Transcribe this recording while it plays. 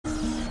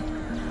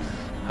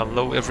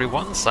Hello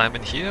everyone,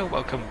 Simon here.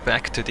 Welcome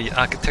back to the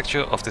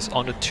Architecture of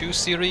Dishonored 2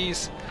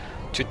 series.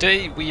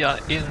 Today we are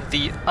in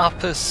the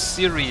Upper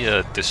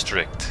Cyria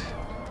District.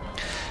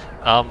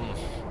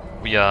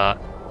 We are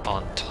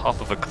on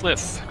top of a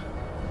cliff.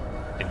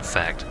 In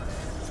fact,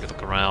 if you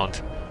look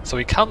around. So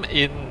we come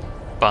in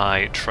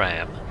by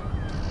tram,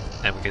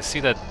 and we can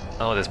see that,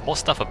 oh, there's more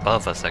stuff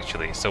above us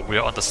actually. So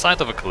we're on the side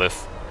of a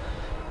cliff.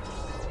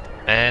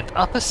 And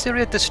Upper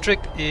Cyria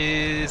District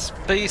is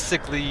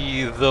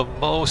basically the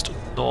most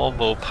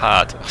normal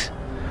part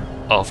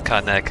of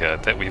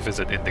Karnaca that we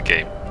visit in the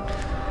game.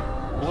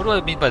 What do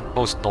I mean by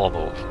most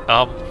normal?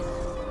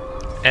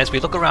 As we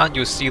look around,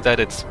 you see that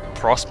it's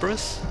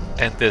prosperous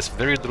and there's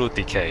very little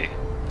decay.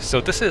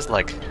 So this is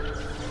like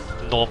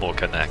normal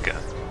Karnaca,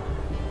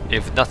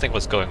 if nothing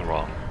was going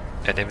wrong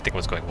and everything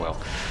was going well.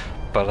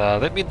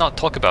 But let me not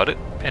talk about it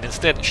and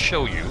instead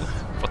show you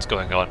what's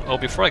going on. Oh,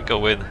 before I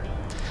go in,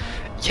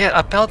 yeah,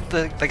 about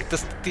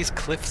these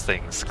cliff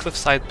things,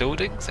 cliffside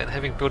buildings and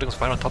having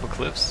buildings right on top of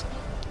cliffs.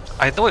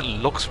 I know it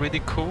looks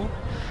really cool,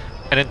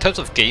 and in terms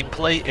of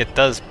gameplay, it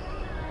does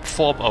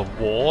form a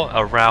wall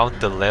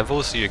around the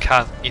level, so you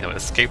can't,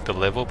 escape the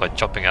level by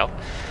jumping out.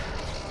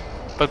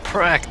 But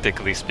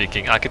practically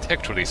speaking,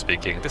 architecturally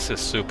speaking, this is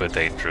super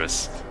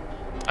dangerous.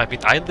 I mean,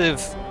 I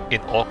live in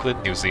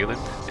Auckland, New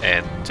Zealand,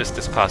 and just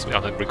this past week,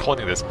 I'm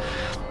recording this,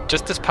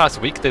 just this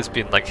past week there's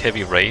been like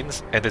heavy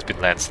rains and there's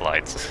been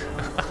landslides.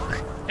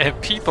 And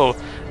people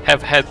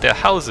have had their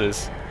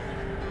houses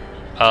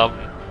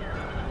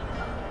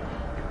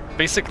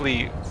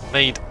basically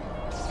made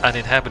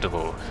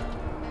uninhabitable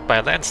by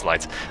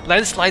landslides.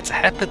 Landslides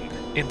happen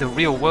in the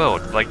real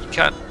world. Like, you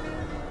can't...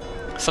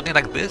 Something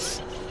like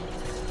this,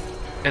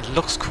 it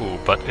looks cool,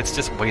 but it's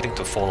just waiting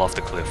to fall off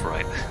the cliff,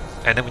 right?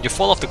 And then when you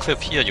fall off the cliff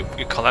here, you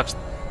collapse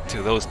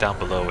to those down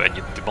below and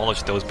you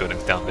demolish those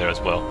buildings down there as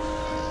well.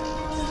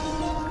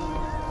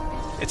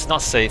 It's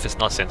not safe, it's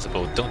not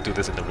sensible, don't do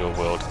this in the real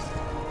world.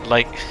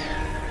 Like,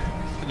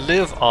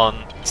 live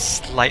on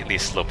slightly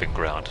sloping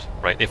ground,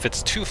 right? If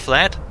it's too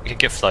flat, you can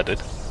get flooded.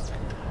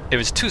 If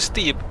it's too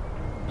steep,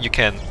 you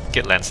can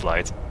get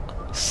landslides.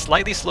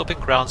 Slightly sloping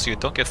ground so you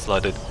don't get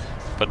flooded,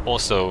 but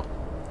also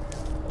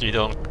you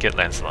don't get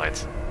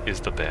landslides is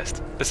the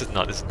best. This is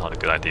not a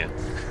good idea.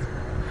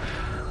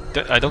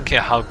 I don't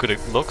care how good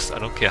it looks, I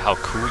don't care how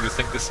cool you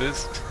think this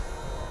is.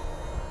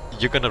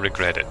 You're gonna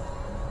regret it,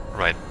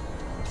 right?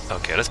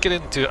 Okay, let's get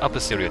into Upper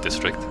Cyria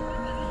District.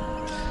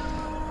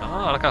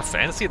 Oh, look how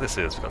fancy this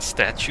is. We've got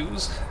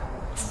statues,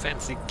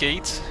 fancy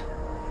gates.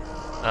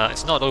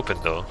 It's not open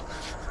though.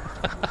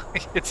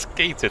 It's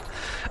gated.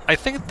 I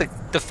think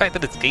the fact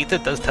that it's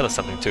gated does tell us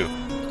something too.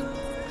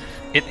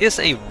 It is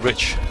a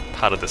rich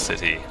part of the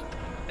city,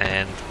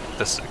 and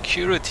the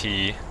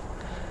security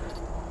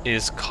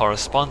is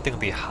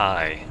correspondingly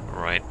high,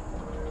 right?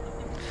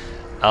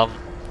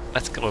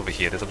 Let's go over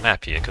here. There's a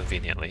map here,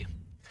 conveniently.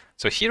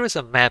 So here is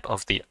a map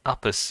of the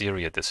Upper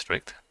Cyria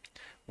District.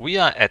 We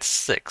are at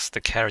 6,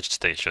 the carriage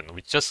station.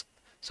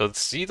 So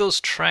see those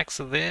tracks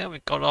there? We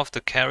got off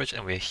the carriage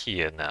and we're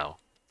here now,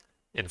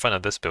 in front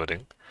of this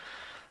building.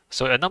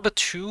 So at number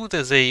 2,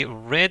 there's a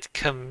Red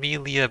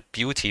Camellia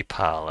Beauty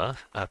Parlor.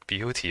 A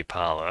beauty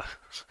parlor.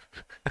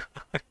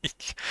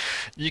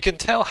 You can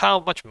tell how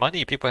much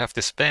money people have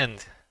to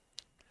spend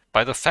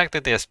by the fact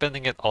that they are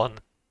spending it on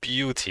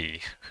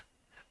beauty.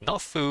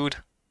 Not food,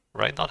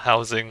 right? Not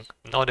housing,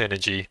 not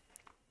energy,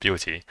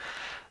 beauty.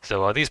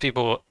 So these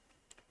people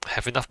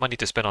have enough money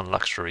to spend on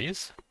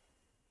luxuries.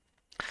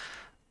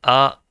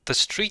 The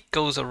street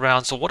goes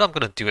around, so what I'm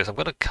going to do is I'm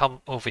going to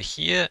come over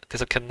here.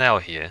 There's a canal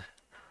here.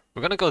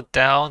 We're going to go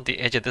down the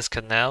edge of this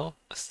canal,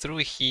 through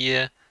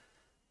here,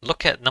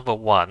 look at number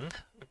 1,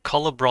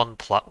 Collarbron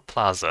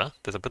Plaza.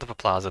 There's a bit of a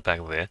plaza back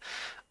there.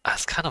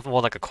 It's kind of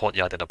more like a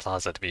courtyard than a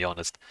plaza, to be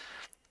honest.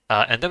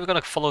 And then we're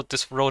going to follow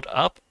this road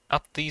up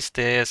these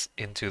stairs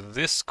into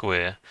this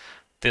square.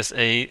 There's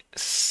a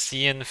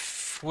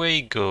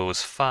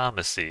Cienfuegos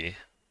pharmacy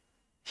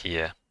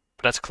here,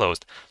 but that's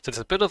closed. So there's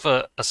a bit of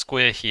a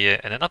square here,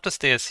 and then up the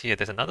stairs here,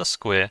 there's another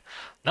square.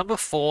 Number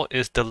 4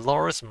 is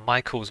Dolores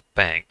Michaels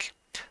Bank.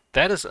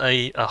 That is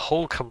a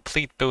whole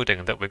complete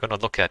building that we're going to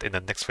look at in the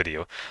next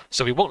video.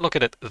 So we won't look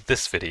at it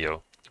this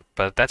video,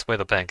 but that's where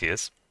the bank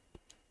is.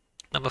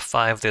 Number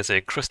 5, there's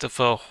a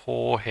Christopher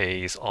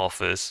Jorge's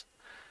office.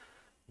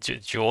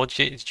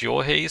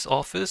 Jorge's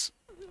office?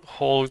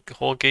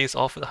 Jorge's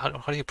office? How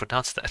do you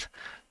pronounce that?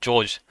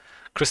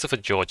 Christopher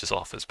George's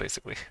office,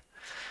 basically.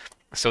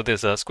 So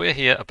there's a square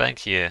here, a bank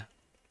here,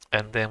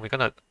 and then we're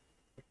gonna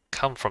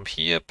come from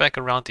here back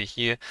around to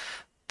here.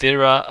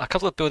 There are a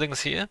couple of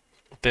buildings here.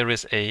 There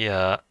is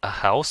a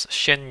house,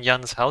 Shen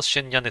Yan's house.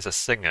 Shen Yan is a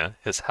singer.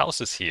 His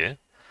house is here.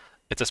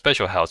 It's a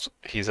special house.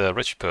 He's a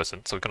rich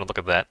person, so we're gonna look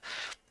at that.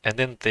 And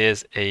then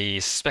there's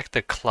a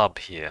Spectre Club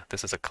here.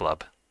 This is a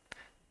club.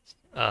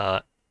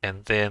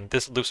 And then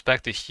this loops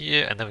back to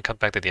here, and then we come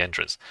back to the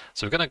entrance.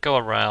 So we're gonna go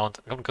around.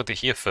 I'm gonna go to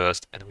here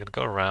first, and we're gonna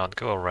go around,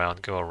 go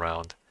around, go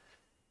around,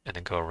 and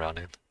then go around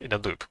in a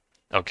loop.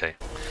 Okay,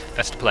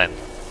 that's the plan.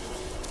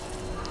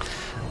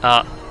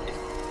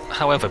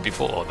 However,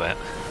 before all that,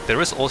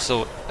 there is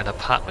also an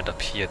apartment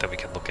up here that we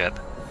can look at.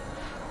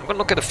 I'm going to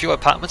look at a few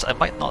apartments. I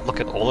might not look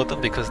at all of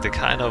them because they're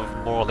kind of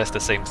more or less the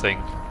same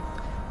thing.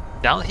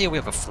 Down here we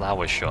have a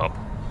flower shop.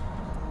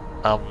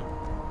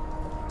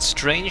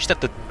 Strange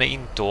that the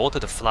main door to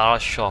the flower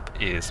shop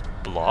is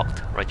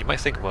blocked, right? You might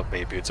think, well,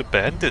 maybe it's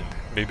abandoned.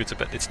 Maybe it's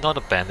abandoned. It's not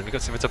abandoned,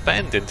 because if it's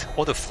abandoned,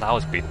 all the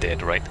flowers would be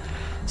dead, right?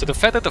 So the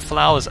fact that the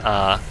flowers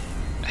are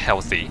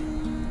healthy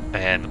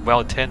and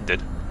well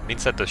tended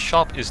means that the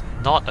shop is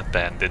not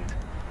abandoned.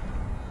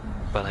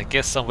 But I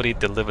guess somebody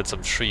delivered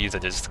some trees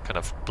and just kind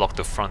of blocked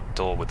the front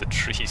door with the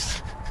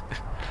trees.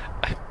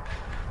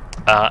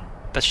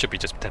 That should be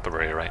just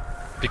temporary, right?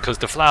 Because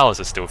the flowers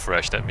are still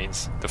fresh, that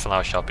means the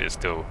flower shop is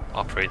still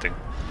operating.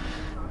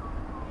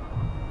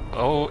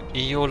 Oh,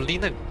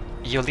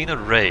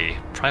 Eolina Ray,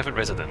 private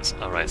residence.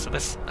 Alright, so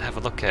let's have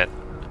a look at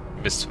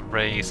Miss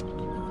Ray's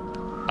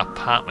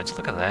apartment.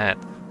 Look at that.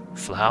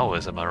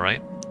 Flowers, am I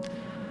right?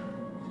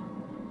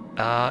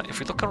 If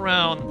we look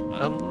around,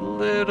 a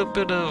little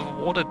bit of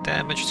water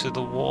damage to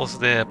the walls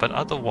there, but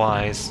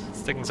otherwise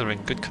things are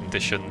in good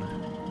condition.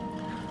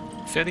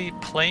 Fairly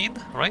plain,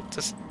 right?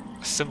 Just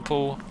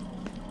simple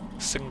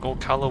single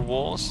color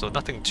walls, so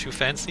nothing too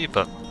fancy,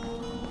 but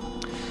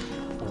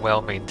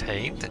well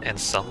maintained, and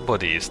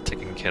somebody is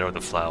taking care of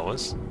the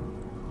flowers.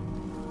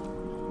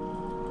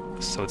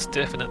 So it's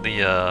definitely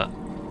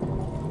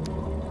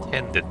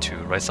tended to,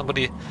 right?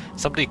 Somebody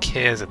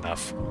cares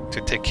enough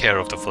to take care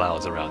of the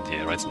flowers around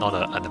here, right? It's not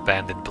an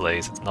abandoned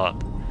place. It's not.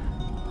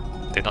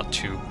 They're not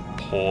too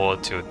poor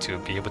to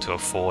be able to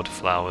afford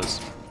flowers.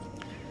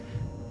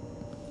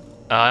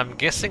 I'm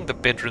guessing the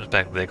bedroom's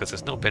back there because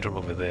there's no bedroom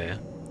over there.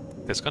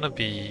 There's gonna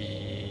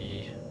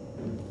be,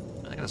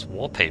 I think there's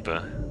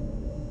wallpaper.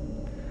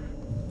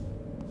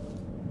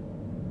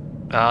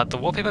 The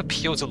wallpaper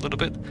peels a little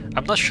bit.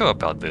 I'm not sure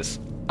about this.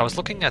 I was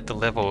looking at the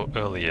level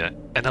earlier,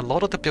 and a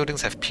lot of the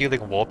buildings have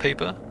peeling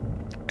wallpaper,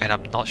 and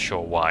I'm not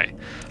sure why.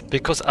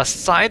 Because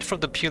aside from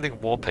the peeling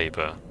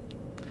wallpaper,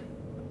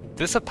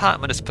 this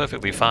apartment is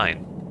perfectly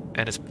fine,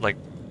 and it's like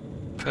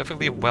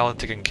perfectly well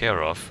taken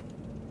care of.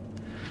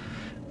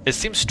 It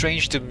seems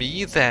strange to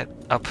me that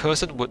a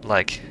person would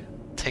like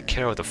take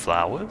care of the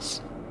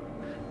flowers,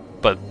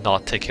 but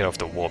not take care of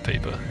the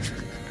wallpaper.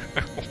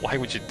 Why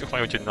would you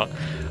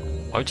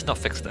not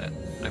fix that?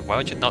 Like, why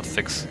would you not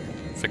fix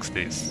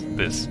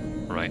this,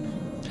 right?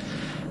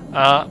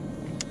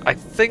 I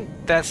think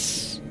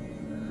that's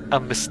a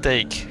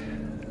mistake.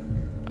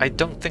 I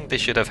don't think they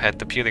should have had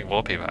the peeling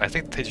wallpaper. I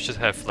think they should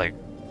have like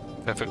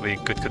perfectly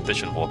good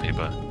condition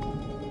wallpaper.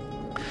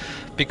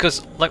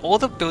 Because like all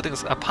the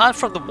buildings, apart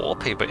from the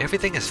wallpaper,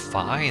 everything is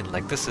fine.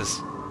 Like this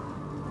is,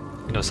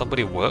 you know,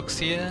 somebody works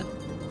here,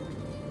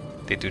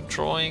 they do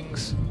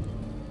drawings,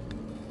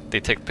 they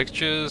take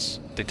pictures,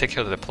 they take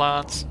care of the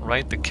plants,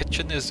 right? The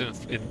kitchen is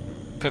in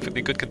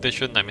perfectly good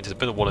condition. I mean, there's a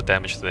bit of water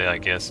damage there, I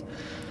guess.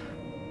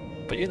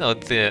 But you know,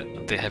 they're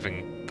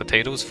having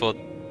potatoes for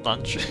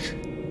lunch.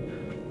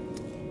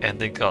 And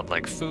they got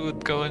like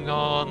food going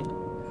on.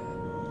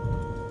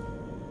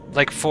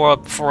 Like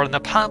for an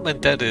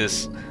apartment that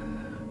is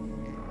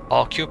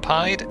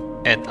occupied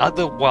and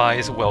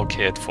otherwise well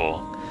cared for,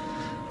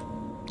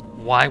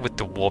 why would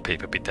the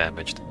wallpaper be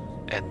damaged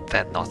and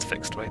that not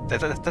fixed, right?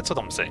 That's what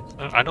I'm saying.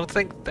 I don't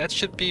think that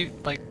should be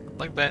like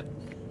that.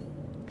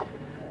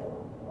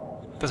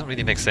 Doesn't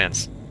really make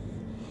sense,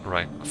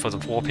 right? For the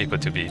wallpaper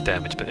to be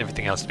damaged, but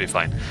everything else to be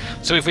fine.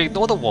 So if we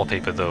ignore the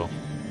wallpaper though,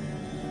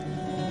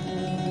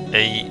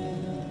 a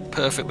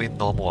perfectly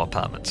normal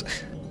apartment.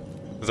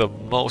 The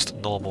most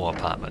normal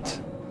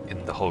apartment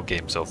in the whole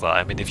game so far.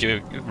 I mean, if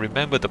you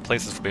remember the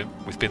places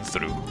we've been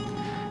through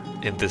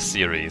in this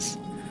series,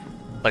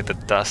 like the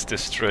Dust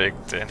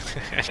District and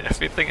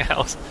everything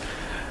else,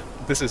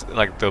 this is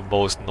like the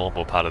most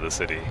normal part of the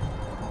city.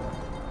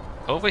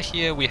 Over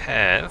here we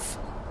have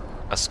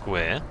a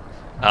square.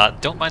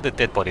 Don't mind the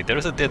dead body. There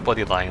is a dead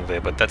body lying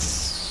there, but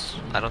that's,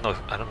 I don't know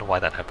why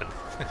that happened.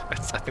 I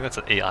think that's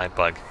an AI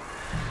bug.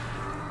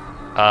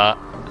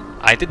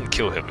 I didn't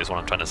kill him is what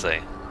I'm trying to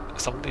say.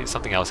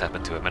 Something else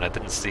happened to him and I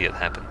didn't see it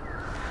happen.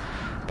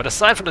 But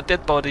aside from the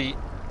dead body,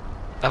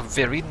 a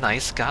very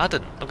nice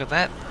garden. Look at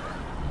that.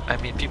 I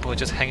mean, people are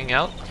just hanging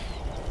out.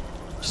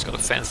 Just got a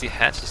fancy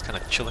hat, just kind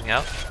of chilling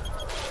out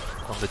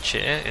on the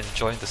chair,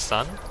 enjoying the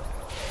sun.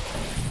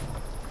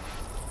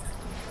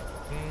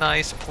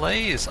 Nice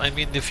place. I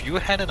mean, if you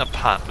had an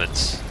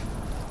apartment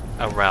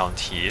around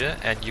here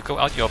and you go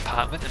out your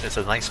apartment and there's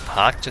a nice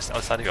park just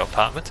outside of your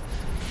apartment,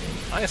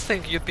 I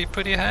think you'd be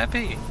pretty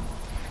happy.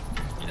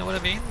 You know what I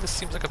mean? This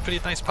seems like a pretty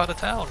nice part of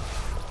town.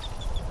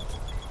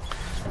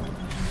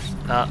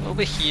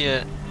 Over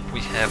here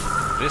we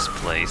have this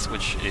place,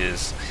 which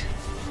is...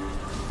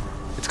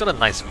 It's got a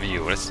nice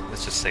view, let's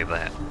just say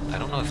that. I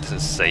don't know if this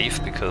is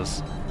safe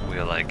because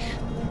we're like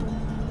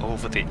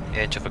over the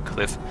edge of a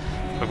cliff,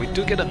 but we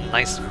do get a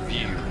nice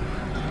view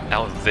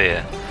out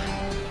there.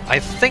 I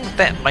think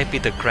that might be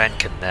the Grand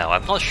Canal.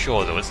 I'm not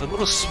sure though, it's a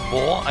little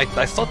small. I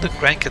thought the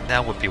Grand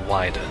Canal would be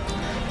wider.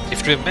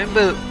 If you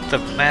remember the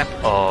map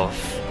of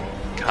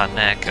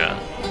Karnaka,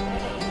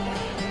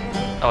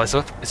 Oh, it's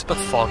a bit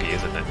foggy,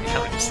 isn't it? You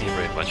can't really see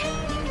very much.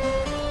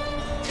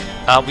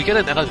 We get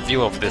another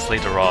view of this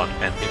later on,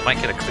 and we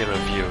might get a clearer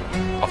view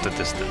of the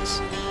distance.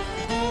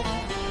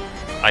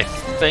 I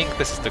think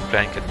this is the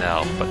Grand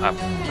Canal, but I'm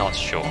not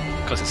sure,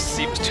 because it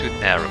seems too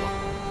narrow.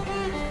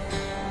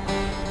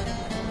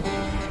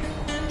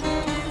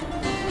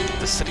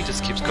 The city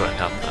just keeps going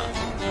up now.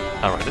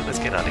 Alright, let's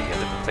get out of here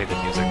and play the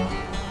music.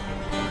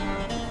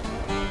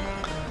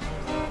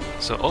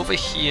 So over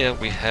here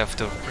we have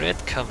the Red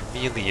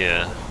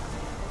Camellia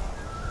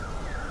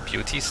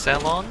Beauty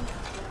Salon.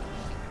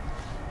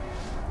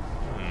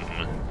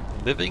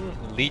 Living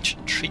Leech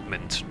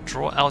Treatment.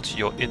 Draw out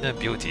your inner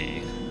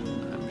beauty.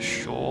 I'm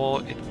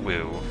sure it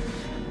will.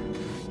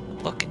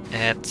 Look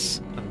at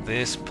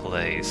this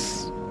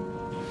place.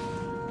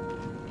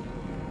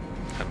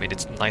 I mean,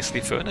 it's nicely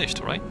furnished,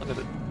 right? Look at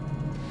it.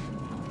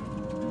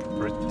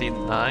 Pretty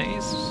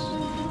nice.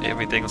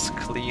 Everything's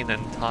clean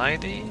and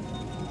tidy.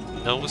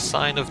 No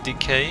sign of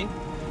decay.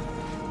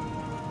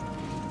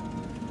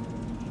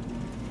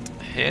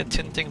 Hair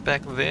tinting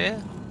back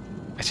there.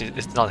 Actually,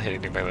 it's not hair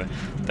tinting back there.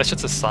 That's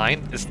just a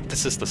sign.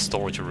 This is the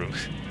storage room.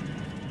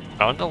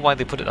 I don't know why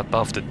they put it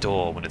above the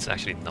door when it's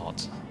actually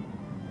not.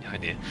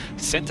 Behind here.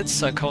 Scented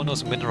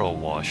Sarkonos Mineral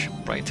Wash.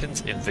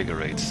 Brightens,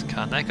 invigorates.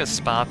 Karnaka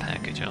Spa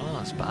Package.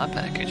 Oh, spa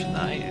package.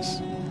 Nice.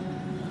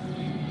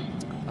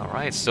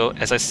 Alright, so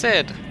as I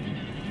said,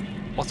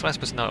 authorized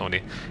personnel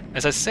only.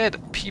 As I said,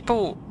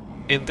 people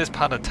in this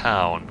part of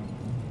town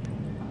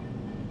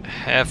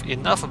have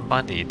enough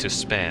money to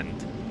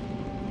spend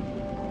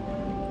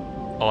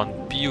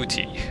on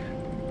beauty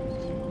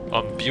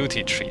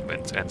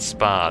treatment and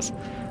spas.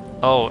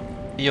 Oh,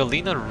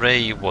 Eolina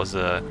Ray was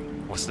a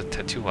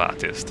tattoo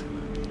artist.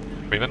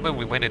 Remember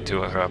we went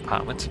into her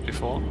apartment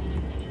before?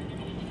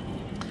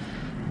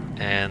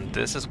 And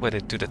this is where they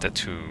do the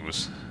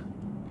tattoos.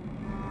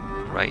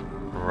 Right.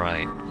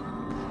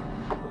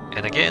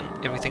 And again,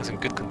 everything's in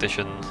good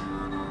condition.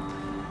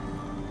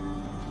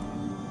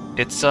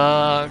 It's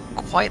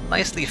quite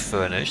nicely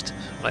furnished,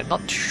 like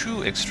not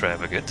too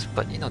extravagant,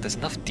 but you know, there's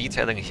enough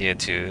detailing here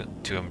to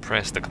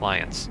impress the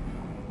clients.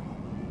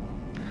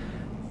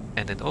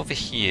 And then over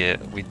here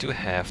we do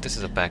have, this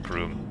is a back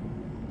room.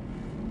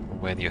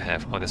 Where do you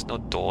have, oh, there's no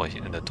door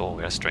in the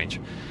doorway, that's strange.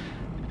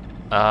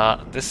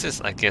 This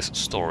is, I guess,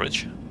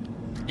 storage.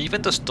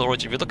 Even the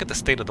storage, if you look at the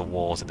state of the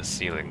walls and the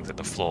ceilings and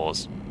the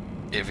floors,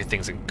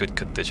 everything's in good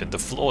condition. The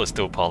floor is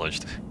still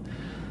polished.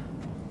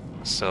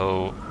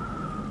 So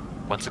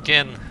once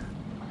again,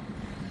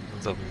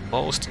 the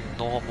most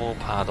normal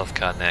part of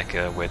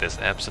Karnaka where there's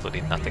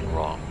absolutely nothing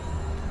wrong.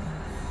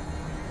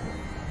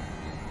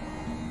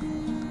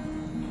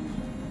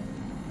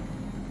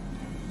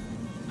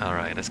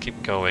 Alright, let's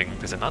keep going.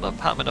 There's another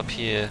apartment up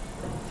here.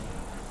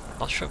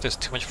 Not sure if there's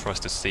too much for us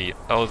to see.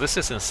 Oh, this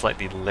is in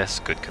slightly less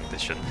good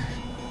condition.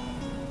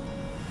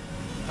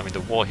 I mean,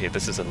 the wall here,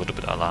 this is a little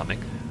bit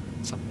alarming.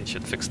 Somebody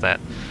should fix that.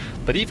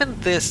 But even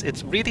this,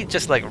 it's really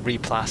just like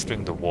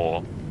replastering the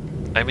wall.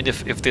 I mean,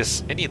 if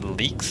there's any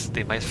leaks,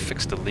 they might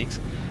fix the leaks.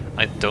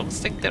 I don't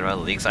think there are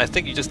leaks. I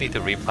think you just need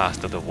to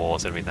replaster the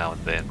walls every now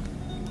and then.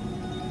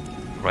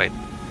 Right.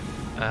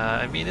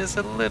 I mean, it's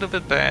a little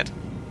bit bad.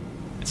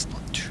 It's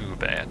not too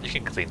bad. You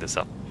can clean this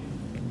up.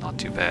 Not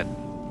too bad.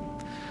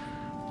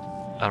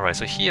 Alright,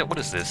 so here, what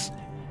is this?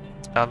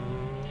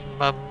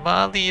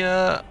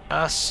 Mamalia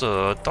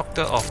Asur,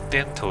 Doctor of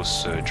Dental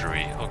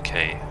Surgery.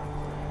 Okay.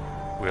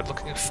 We're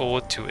looking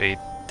forward to a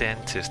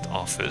dentist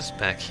office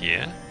back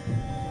here.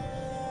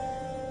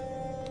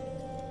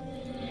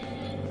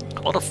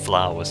 A lot of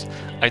flowers.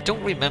 I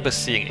don't remember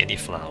seeing any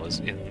flowers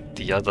in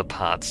the other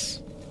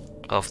parts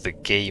of the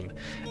game,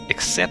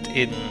 except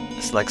in,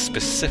 like,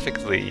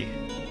 specifically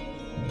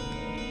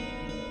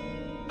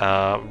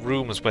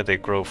rooms where they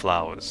grow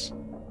flowers.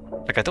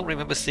 Like, I don't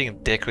remember seeing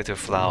decorative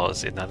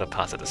flowers in other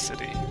parts of the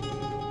city.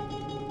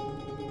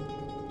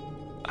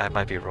 I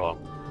might be wrong.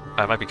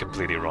 I might be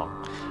completely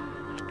wrong.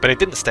 But it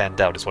didn't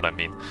stand out, is what I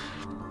mean.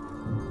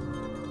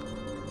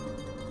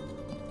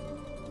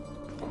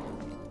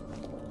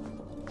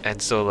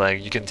 And so,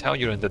 like, you can tell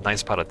you're in the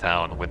nice part of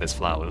town when there's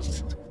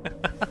flowers.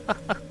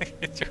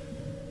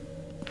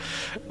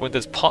 When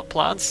there's pot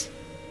plants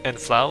and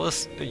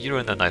flowers, you're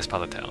in a nice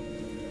part of town.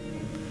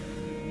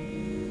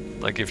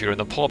 Like, if you're in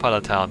a poor part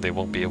of town, they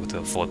won't be able to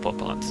afford pot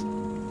plants.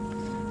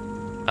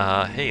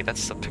 Hey,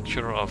 that's a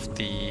picture of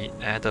the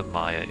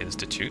Adamaya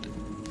Institute.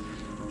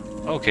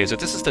 Okay, so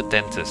this is the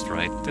dentist,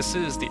 right? This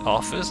is the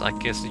office. I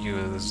guess you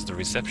is the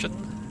reception.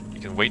 You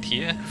can wait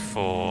here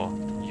for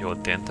your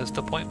dentist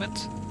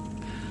appointment.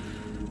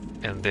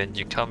 And then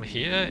you come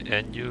here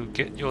and you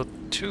get your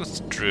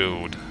tooth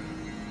drilled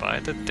by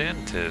the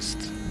dentist.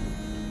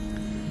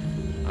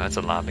 Oh, that's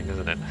alarming,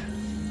 isn't it?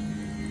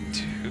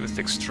 Tooth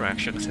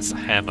extraction. It's a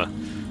hammer.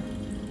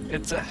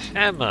 It's a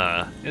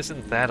hammer!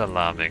 Isn't that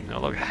alarming?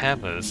 Oh look,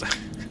 hammers.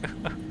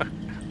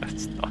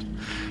 That's not...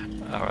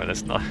 Alright,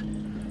 let's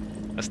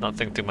not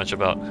think too much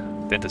about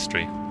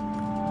dentistry.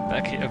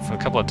 Back here for a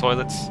couple of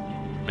toilets.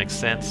 Makes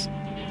sense.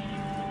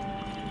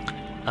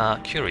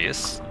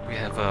 Curious. We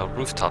have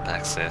rooftop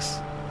access.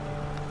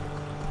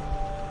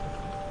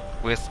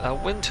 with a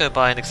wind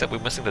turbine, except we're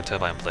missing the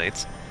turbine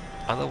blades.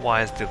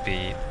 Otherwise, they'll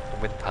be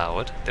wind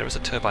powered. There is a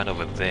turbine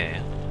over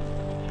there.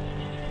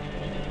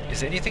 Is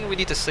there anything we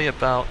need to say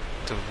about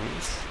the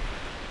roof?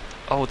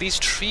 Oh, these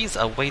trees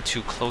are way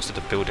too close to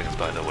the buildings,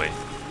 by the way.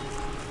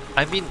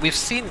 I mean, we've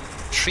seen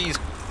trees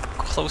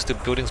close to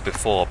buildings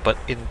before, but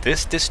in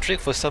this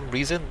district, for some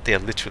reason, they're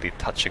literally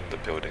touching the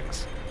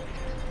buildings.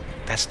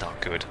 That's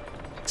not good.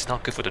 It's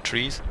not good for the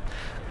trees,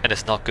 and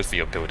it's not good for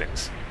your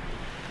buildings.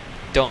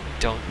 Don't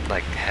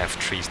like have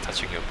trees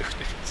touching your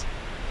buildings.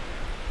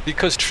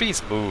 Because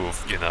trees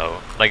move, you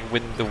know. Like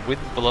when the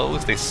wind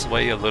blows, they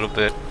sway a little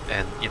bit,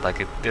 and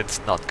it's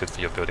not good for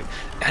your building,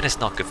 and it's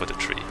not good for the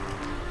tree.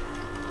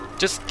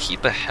 Just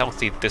keep a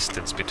healthy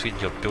distance between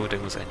your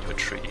buildings and your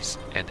trees,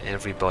 and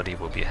everybody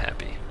will be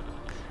happy.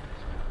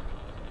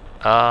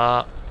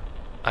 I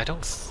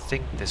don't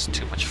think there's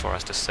too much for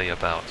us to say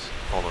about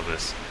all of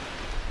this.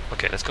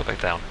 Okay, let's go back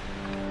down.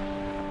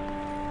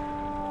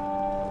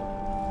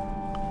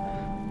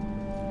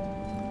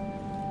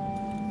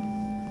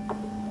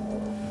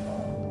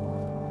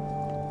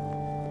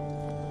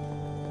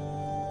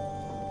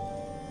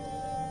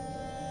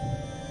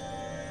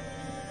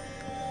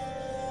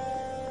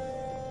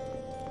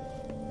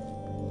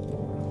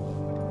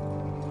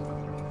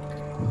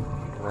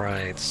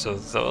 Right, so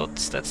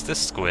that's this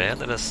square.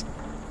 Let us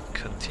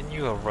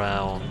continue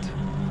around.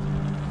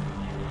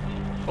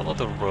 Follow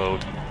the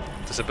road.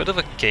 There's a bit of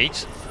a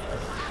gate.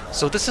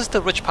 So this is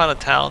the rich part of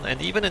town,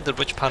 and even in the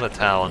rich part of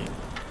town,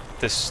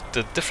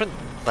 the different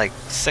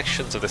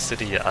sections of the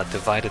city are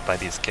divided by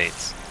these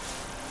gates.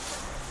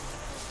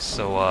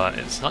 So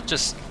it's not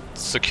just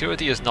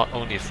security is not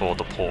only for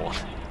the poor.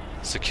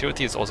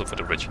 Security is also for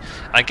the rich.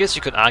 I guess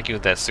you could argue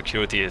that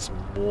security is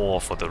more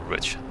for the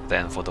rich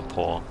than for the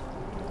poor.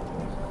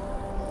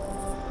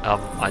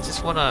 I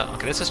just wanna...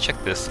 Okay, let's just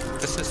check this.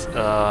 This is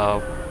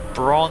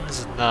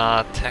bronze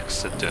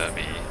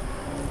taxidermy.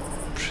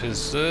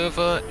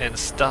 Preserver and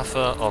stuffer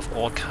of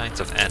all kinds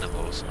of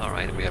animals.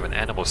 Alright, we have an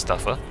animal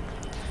stuffer.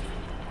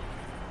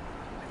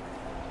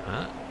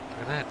 Huh? Look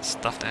at that,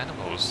 stuffed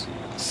animals.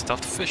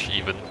 Stuffed fish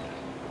even.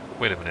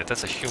 Wait a minute,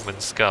 that's a human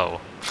skull.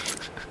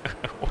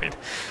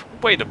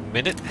 Wait a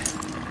minute.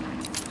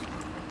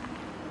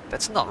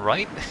 That's not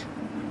right.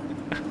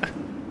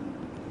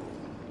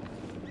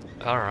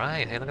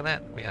 Alright, hey, look at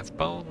that. We have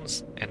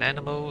bones and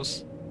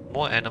animals,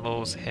 more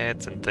animals,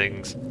 heads and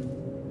things.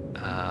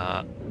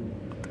 The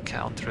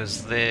counter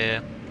is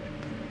there.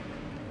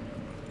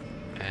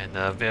 And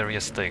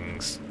various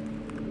things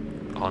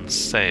on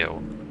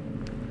sale.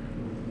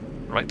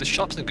 Right, the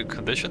shop's in good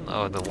condition.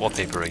 Oh, the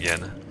wallpaper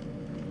again.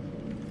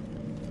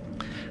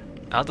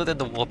 Other than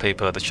the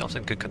wallpaper, the shop's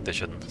in good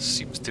condition.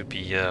 Seems to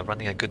be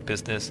running a good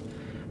business.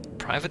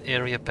 Private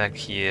area back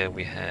here,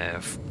 we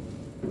have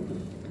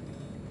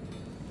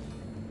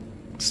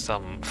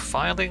some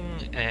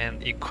filing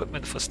and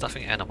equipment for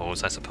stuffing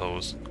animals, I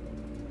suppose.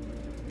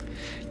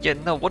 Yeah,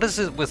 no, what is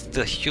it with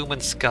the human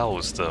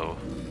skulls, though?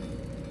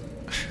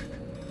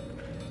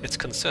 It's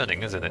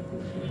concerning, isn't it?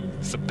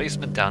 There's a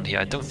basement down here.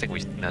 I don't think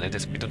we... No, we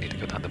don't need to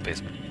go down the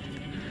basement.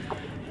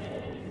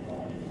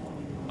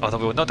 Although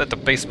we will note that the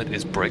basement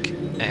is brick,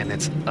 and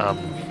it's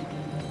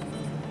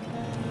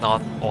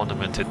not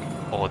ornamented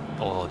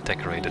or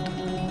decorated.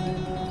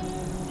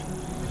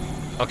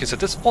 Okay, so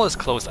this wall is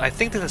closed. I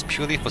think this is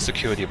purely for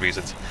security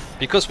reasons,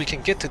 because we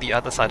can get to the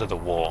other side of the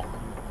wall,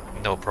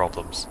 no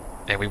problems.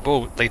 And we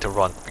will later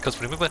on,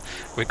 because remember,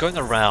 we're going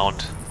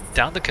around,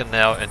 down the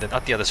canal, and then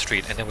up the other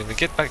street, and then when we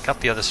get back up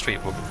the other street,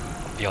 we'll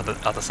be on the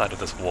other side of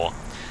this wall.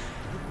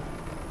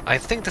 I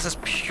think this is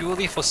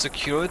purely for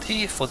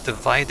security, for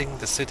dividing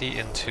the city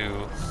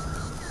into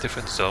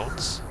different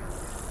zones.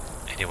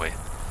 Anyway,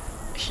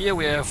 here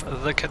we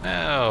have the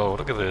canal.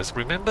 Look at this.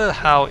 Remember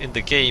how in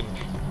the game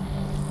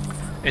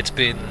it's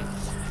been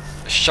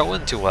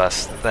shown to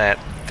us that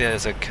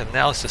there's a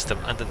canal system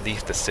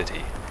underneath the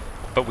city,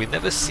 but we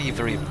never see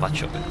very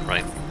much of it,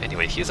 right?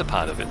 Anyway, here's a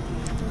part of it.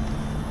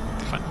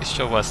 They finally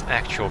show us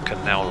actual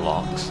canal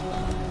logs.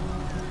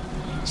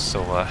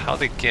 So how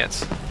they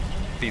get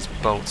these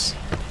boats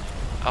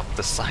up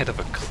the side of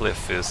a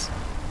cliff is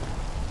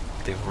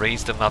they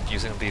raise them up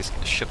using these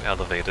ship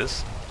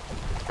elevators,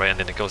 right? And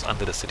then it goes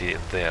under the city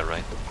in there,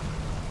 right?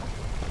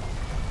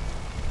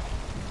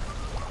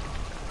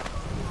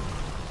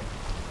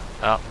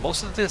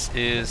 Most of this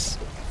is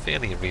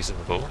fairly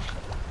reasonable,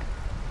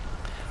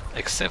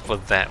 except for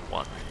that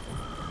one.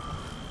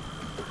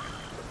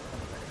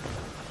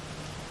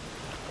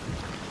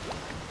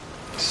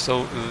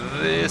 So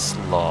this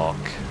log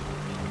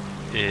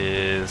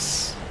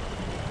is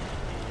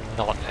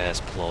not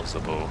as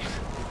plausible.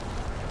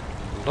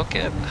 Look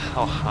at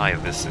how high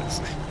this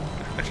is.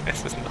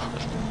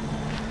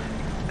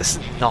 This is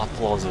not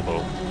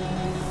plausible.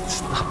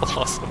 It's not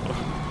plausible.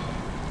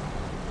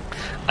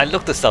 I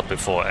looked this up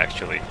before,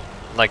 actually.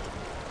 Like,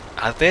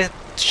 are there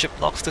ship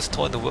locks this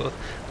tall in the world?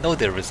 No,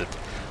 there isn't.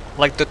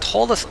 Like, the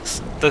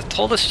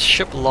tallest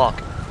ship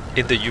lock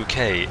in the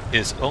UK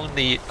is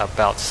only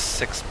about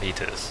 6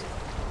 meters.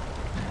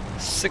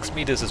 6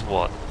 meters is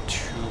what? 2,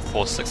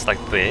 4, 6, like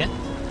there?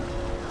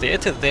 There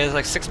to there is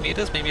like 6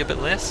 meters, maybe a bit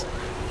less?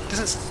 This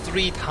is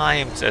 3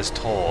 times as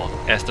tall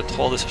as the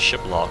tallest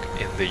ship lock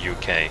in the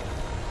UK.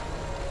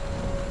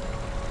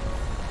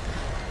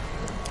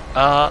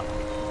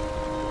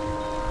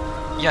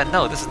 Yeah,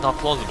 no, this is not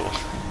plausible.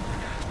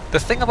 The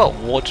thing about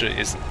water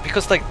is,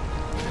 because like,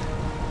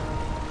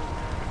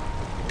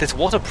 there's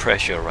water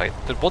pressure, right?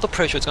 The water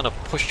pressure is gonna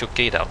push your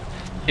gate out.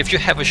 If you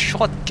have a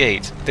short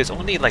gate, there's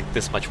only like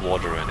this much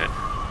water in it.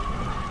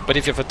 But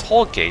if you have a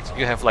tall gate,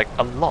 you have like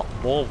a lot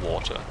more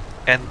water.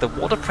 And the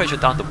water pressure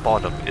down the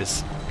bottom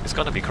is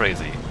gonna be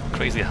crazy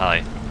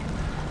high.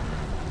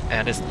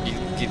 And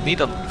you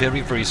need a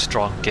very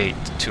strong gate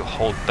to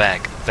hold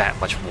back that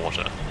much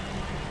water.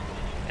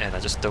 And I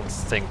just don't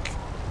think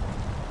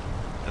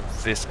that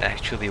this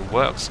actually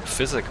works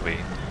physically.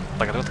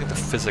 Like, I don't think the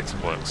physics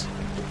works.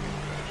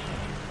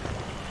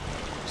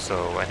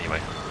 So anyway.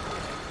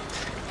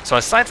 So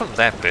aside from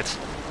that bit,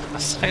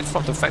 aside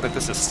from the fact that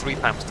this is 3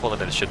 times taller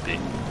than it should be,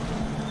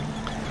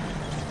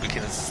 we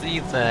can see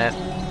that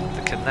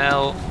the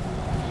canal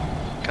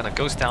kind of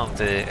goes down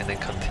there and then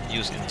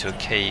continues into a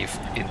cave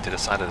into the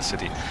side of the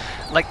city.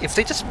 Like, if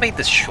they just made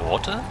this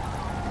shorter...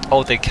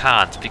 Oh, they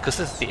can't, because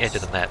this is the edge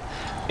of the map.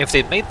 If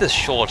they made this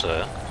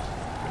shorter,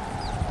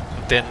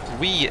 then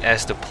we,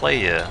 as the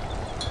player,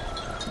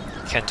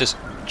 can just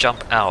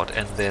jump out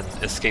and then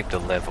escape the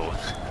level.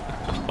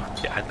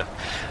 Yeah, I know.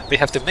 They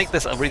have to make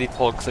this a really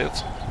tall cliff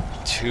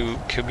to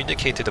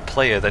communicate to the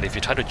player that if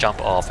you try to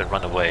jump off and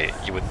run away,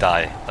 you would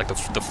die. Like,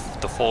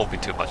 the fall would be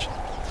too much.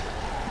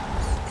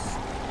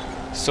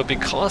 So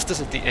because this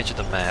is the edge of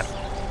the map,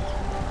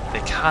 they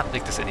can't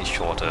make this any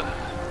shorter.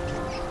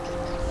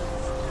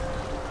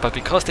 But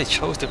because they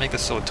chose to make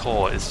this so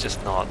tall, it's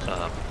just not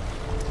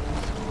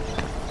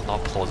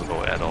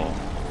plausible at all.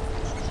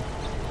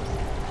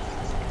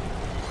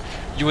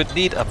 You would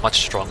need a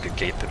much stronger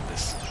gate than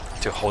this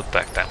to hold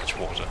back that much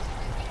water.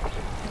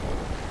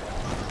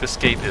 This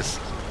gate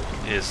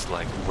is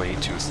like way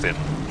too thin.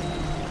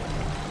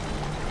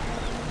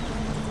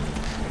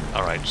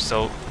 Alright,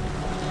 so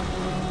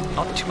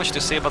not too much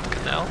to say about the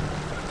canal.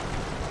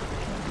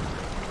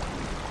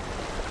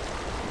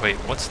 Wait,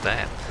 what's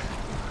that?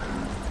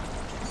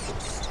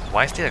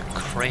 Why is there a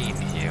crane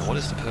here? What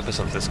is the purpose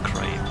of this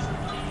crane?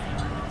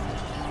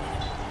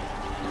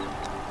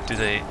 Do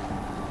they...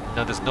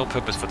 No, there's no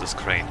purpose for this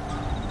crane.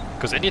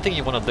 Because anything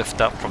you want to lift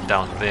up from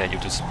down there, you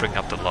just bring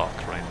up the lock,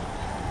 right?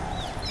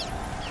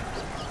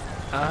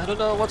 I don't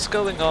know what's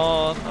going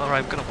on.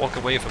 Alright, I'm gonna walk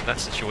away from that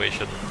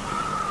situation.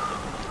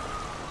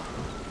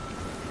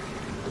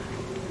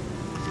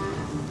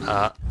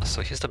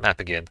 So here's the map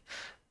again.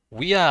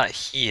 We are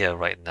here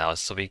right now,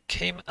 so we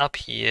came up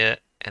here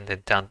and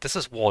then down. This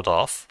is walled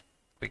off.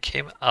 We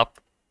came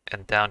up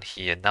and down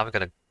here. Now we're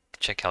gonna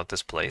check out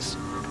this place.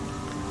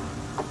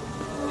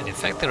 And in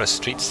fact, there are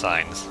street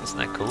signs. Isn't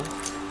that cool?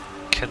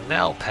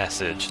 Canal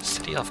Passage,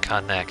 City of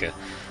Karnaca.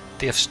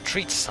 They have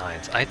street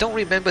signs. I don't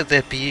remember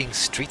there being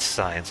street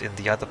signs in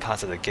the other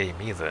parts of the game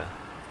either.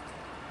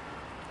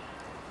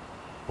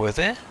 Were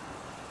there?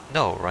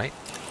 No, right?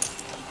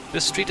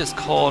 This street is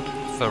called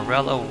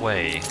Varela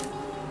Way.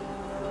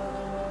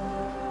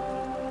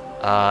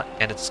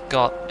 And it's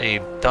got a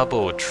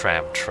double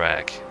tram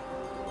track.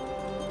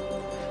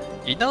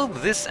 You know,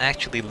 this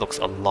actually looks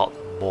a lot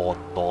more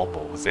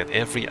normal than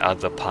every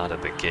other part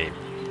of the game.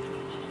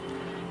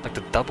 Like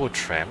the double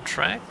tram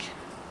track?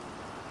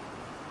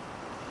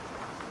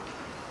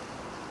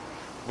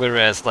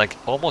 Whereas, like,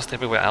 almost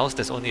everywhere else,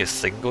 there's only a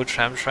single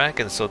tram track,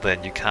 and so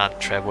then you can't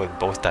travel in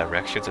both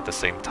directions at the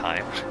same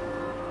time.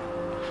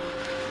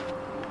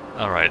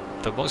 Alright,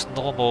 the most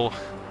normal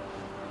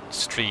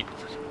street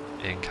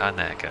in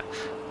Karnaca.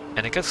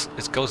 And it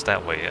goes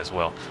that way as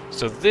well.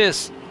 So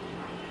this,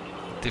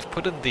 they've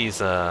put in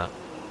these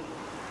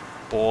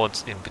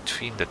boards in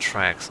between the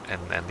tracks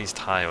and these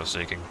tiles so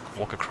you can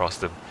walk across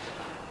them.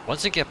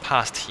 Once you get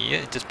past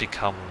here, it just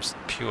becomes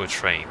pure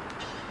train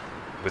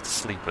with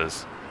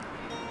sleepers.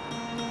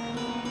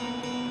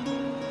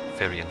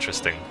 Very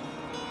interesting.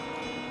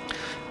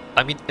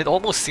 I mean, it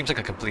almost seems like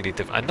a completely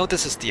different... I know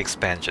this is the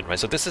expansion, right?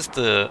 So this is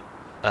the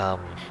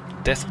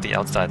Death of the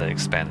Outsider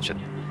expansion.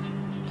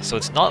 So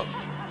it's not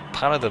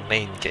part of the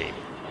main game.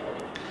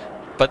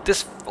 But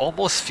this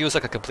almost feels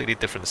like a completely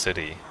different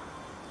city.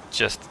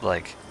 Just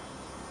like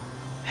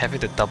having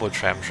the double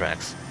tram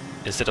tracks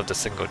instead of the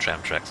single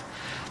tram tracks.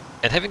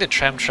 And having the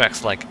tram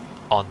tracks like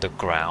on the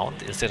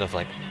ground instead of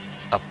like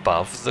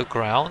above the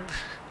ground.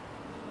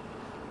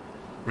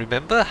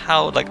 Remember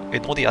how like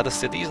in all the other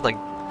cities like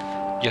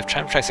you have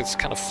tram tracks that's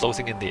kind of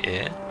floating in the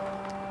air?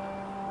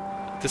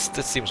 This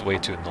seems way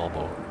too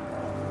normal.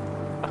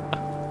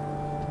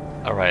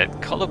 Alright,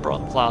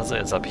 Colobron Plaza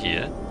is up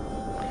here.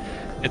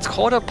 It's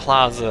called a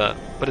plaza,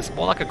 but it's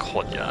more like a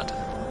courtyard.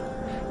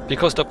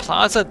 Because the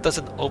plaza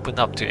doesn't open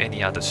up to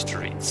any other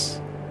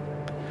streets.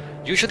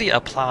 Usually a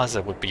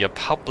plaza would be a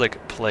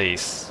public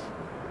place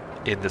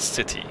in the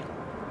city.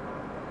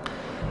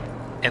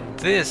 And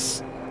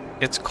this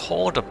it's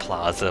called a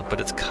plaza, but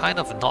it's kind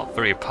of not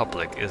very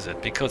public, is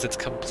it? Because it's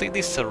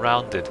completely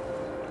surrounded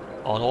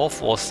on all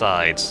four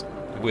sides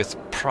with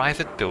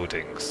private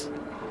buildings.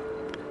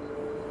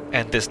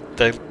 And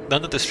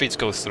none of the streets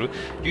go through.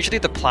 Usually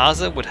the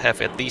plaza would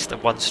have at least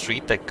one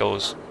street that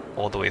goes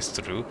all the way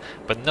through.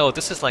 But no,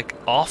 this is like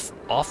off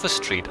a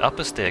street, up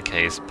a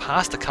staircase,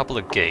 past a couple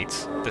of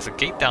gates. There's a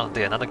gate down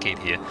there, another gate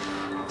here.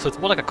 So it's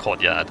more like a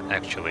courtyard,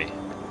 actually.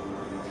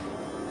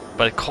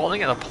 But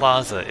calling it a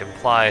plaza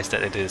implies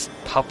that it is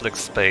public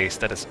space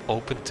that is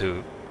open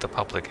to the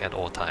public at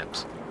all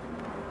times.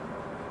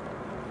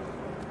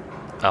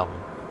 I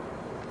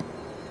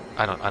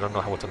don't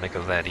know what to make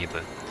of that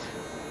either.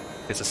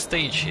 There's a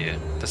stage here.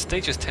 The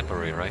stage is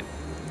temporary, right?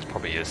 It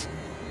probably is.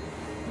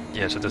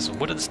 Yeah, so there's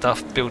wooden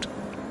stuff built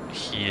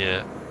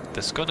here.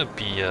 There's gonna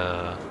be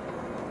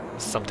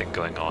something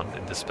going on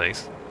in this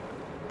space.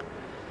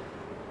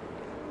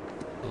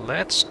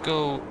 Let's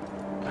go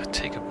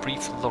take a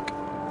brief look.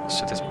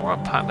 So there's more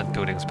apartment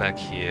buildings back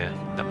here.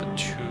 Number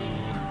 2.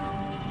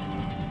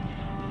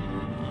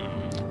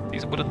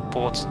 These wooden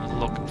boards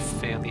look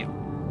fairly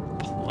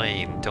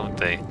plain, don't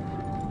they?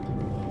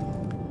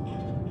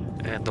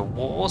 And the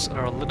walls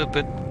are a little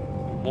bit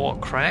more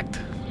cracked.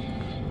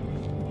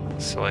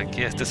 So I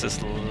guess this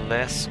is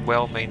less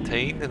well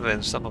maintained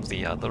than some of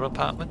the other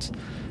apartments.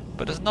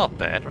 But it's not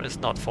bad, right? It's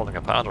not falling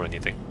apart or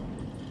anything.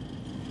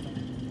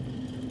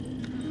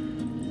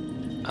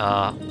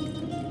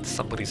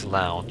 Somebody's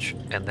lounge,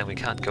 and then we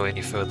can't go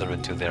any further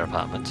into their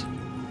apartment.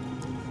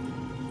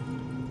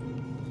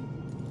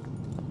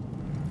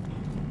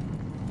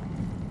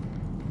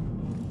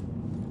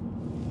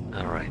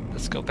 Alright,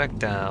 let's go back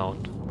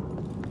down.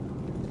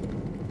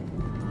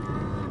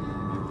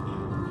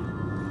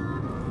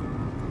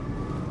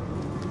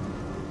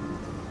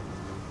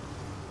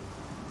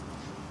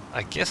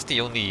 I guess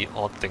the only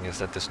odd thing is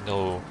that there's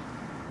no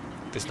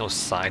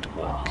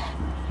sidewalk.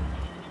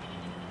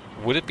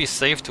 Would it be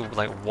safe to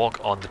like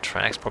walk on the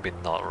tracks? Probably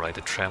not, right?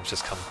 The trams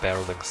just come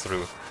barreling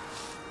through.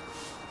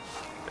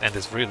 And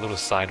there's very little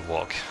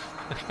sidewalk.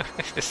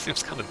 It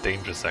seems kind of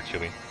dangerous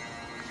actually.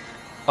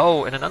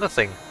 Oh, and another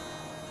thing.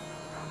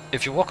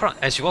 If you walk around,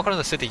 as you walk around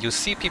the city, you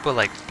see people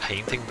like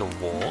painting the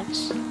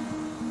walls.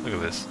 Look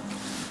at this.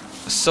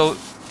 So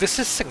this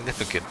is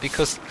significant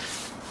because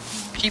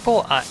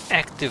people are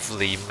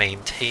actively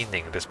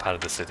maintaining this part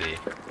of the city,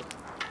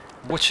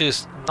 which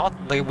is not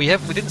like we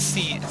didn't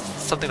see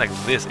something like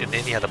this in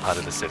any other part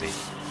of the city.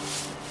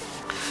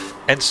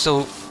 And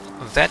so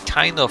that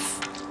kind of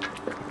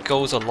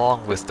goes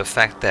along with the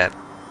fact that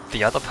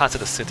the other parts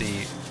of the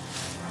city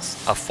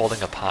are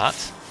falling apart.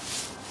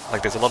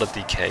 Like there's a lot of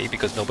decay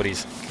because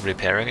nobody's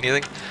repairing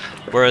anything.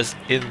 Whereas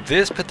in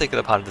this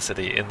particular part of the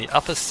city, in the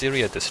Upper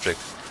Cyria District,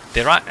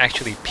 there are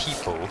actually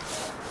people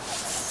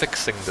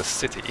fixing the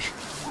city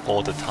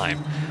all the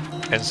time.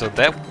 And so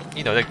that,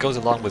 you know, that goes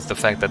along with the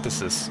fact that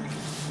this is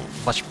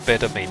much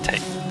better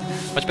maintained.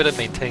 Much better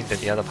maintained than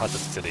the other parts of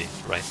the city,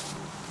 right?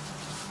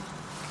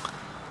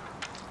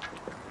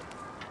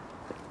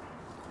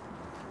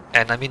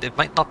 And I mean, it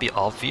might not be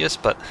obvious,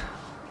 but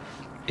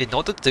in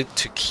order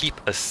to keep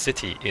a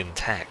city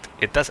intact,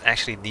 it does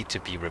actually need to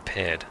be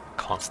repaired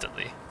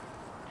constantly.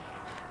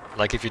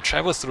 Like if you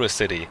travel through a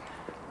city,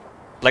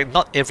 like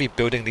not every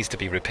building needs to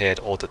be repaired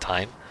all the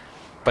time,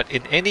 but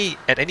at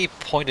any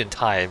point in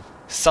time,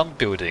 some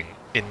building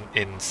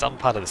in some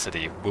part of the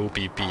city will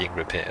be being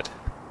repaired.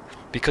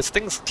 Because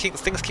things keep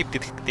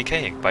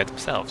decaying by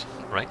themselves,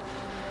 right?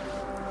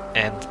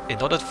 And in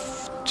order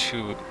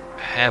to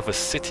have a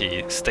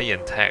city stay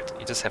intact,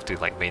 you just have to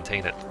like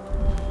maintain it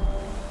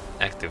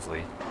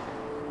actively.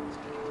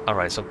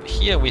 Alright, so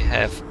here we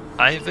have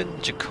Ivan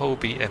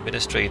Jacoby,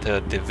 Administrator,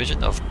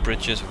 Division of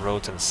Bridges,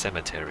 Roads and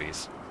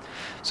Cemeteries.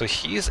 So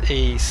he's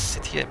a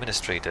city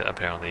administrator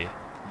apparently,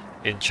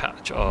 in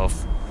charge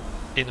of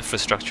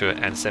infrastructure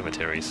and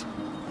cemeteries.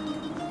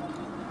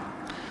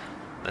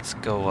 Let's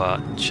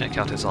go check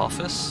out his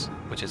office,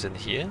 which is in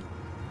here.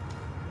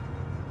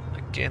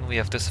 Again, we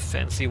have this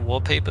fancy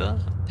wallpaper,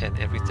 and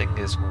everything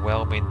is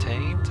well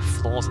maintained.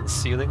 Floors and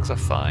ceilings are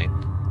fine.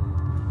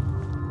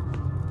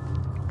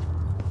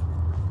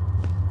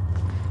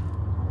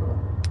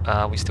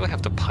 We still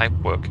have the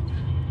pipework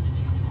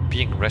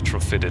being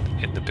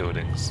retrofitted in the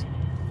buildings.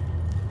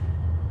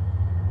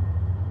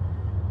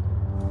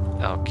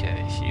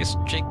 Okay, here's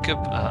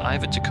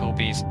Ivan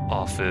Jacoby's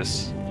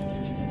office.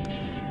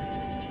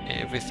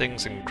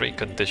 Everything's in great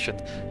condition.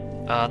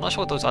 Not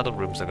sure what those other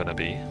rooms are gonna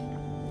be.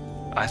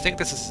 I think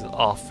this is his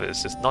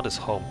office, it's not his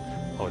home.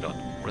 Hold on,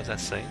 what does that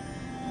say?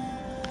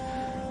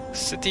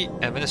 City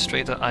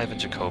Administrator Ivan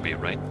Jacoby,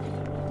 right?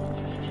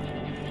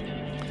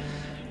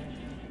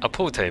 A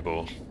pool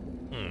table.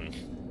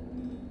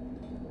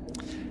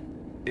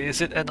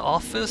 Is it an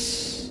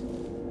office?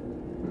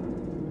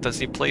 Does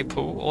he play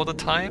pool all the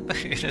time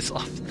in his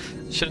office?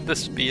 Shouldn't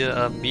this be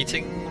a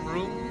meeting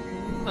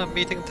room? A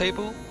meeting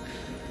table?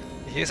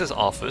 Here's his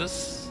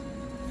office.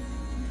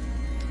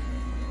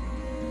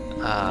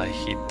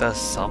 He does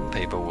some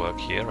paperwork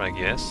here, I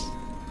guess.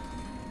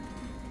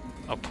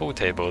 A pool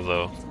table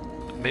though.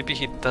 maybe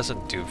he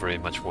doesn't do very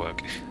much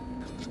work.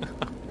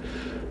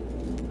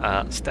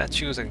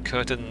 Statues and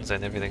curtains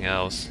and everything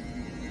else.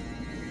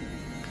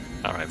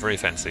 Alright, very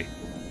fancy.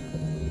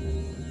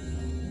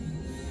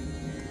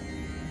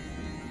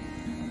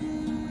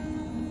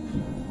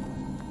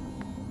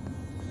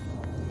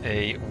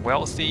 A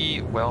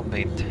wealthy,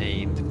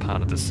 well-maintained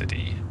part of the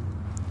city.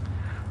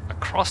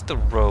 Across the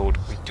road,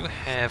 we do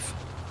have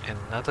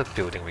another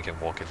building we can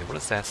walk into. What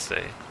does that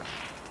say?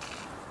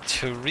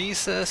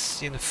 Teresa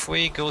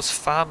Cienfuegos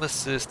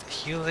pharmacist,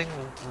 healing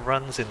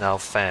runs in our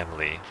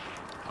family.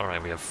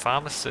 Alright, we have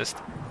pharmacist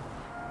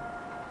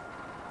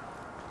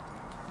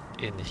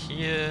in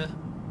here.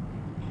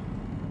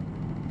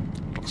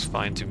 Looks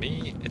fine to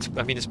me.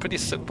 I mean, it's pretty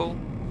simple,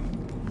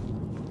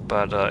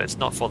 but it's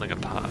not falling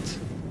apart.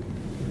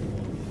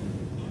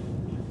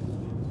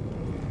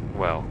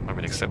 Well, I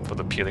mean, except for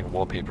the peeling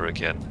wallpaper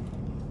again.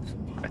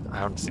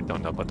 I honestly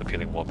don't know about the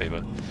peeling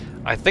wallpaper.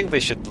 I think they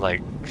should,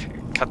 like,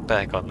 cut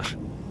back on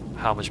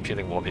how much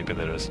peeling wallpaper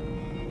there is.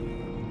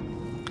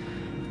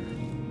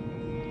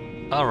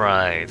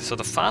 Alright, so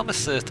the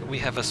pharmacist, we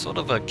have a sort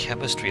of a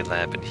chemistry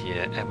lab in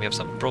here, and we have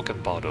some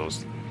broken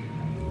bottles.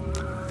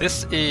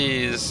 This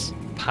is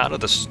part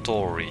of the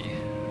story.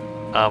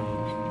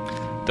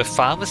 The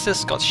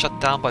pharmacist got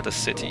shut down by the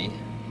city,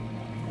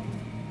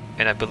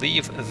 and I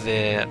believe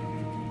their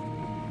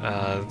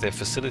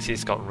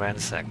facilities got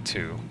ransacked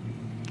too.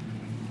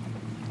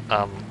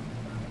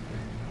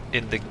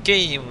 In the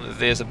game,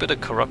 there's a bit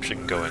of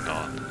corruption going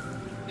on,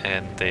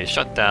 and they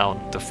shut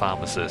down the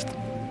pharmacist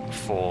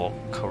for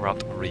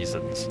corrupt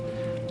reasons.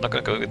 I'm not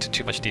going to go into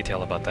too much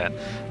detail about that,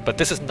 but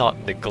this is not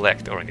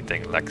neglect or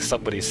anything. Like,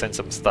 somebody sent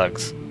some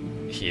thugs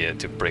here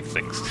to break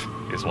things,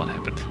 is what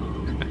happened.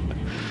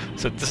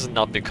 So this is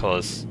not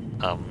because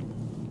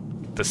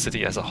the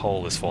city as a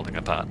whole is falling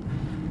apart.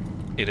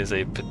 It is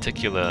a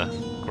particular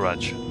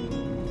grudge.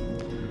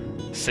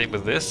 Same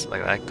with this,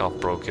 like that got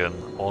broken,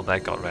 all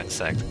that got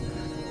ransacked.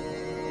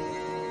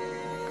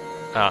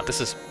 This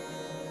is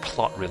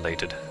plot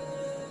related.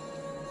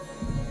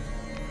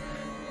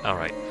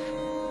 Alright.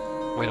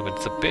 Wait a minute,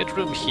 it's a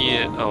bedroom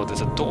here. Oh,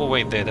 there's a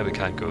doorway there that we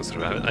can't go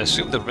through. I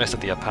assume the rest of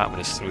the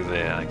apartment is through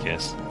there, I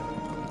guess.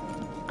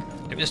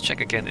 Let me just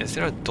check again. Is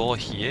there a door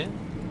here?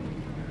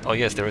 Oh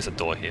yes, there is a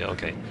door here,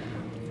 okay.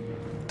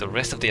 The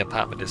rest of the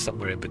apartment is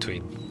somewhere in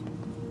between.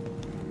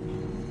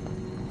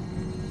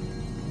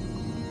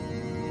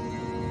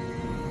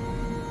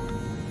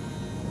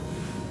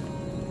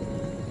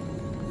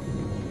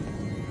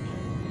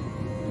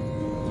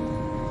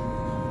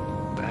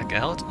 Back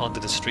out onto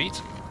the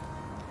street.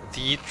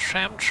 The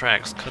tram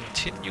tracks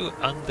continue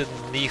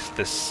underneath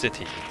the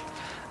city.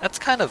 That's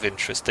kind of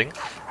interesting.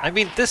 I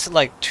mean, this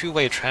like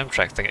two-way tram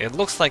track thing, it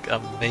looks like a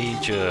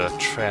major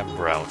tram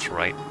route,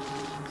 right?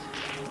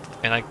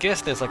 And I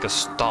guess there's like a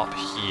stop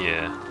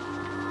here.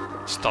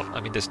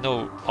 I mean, there's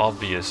no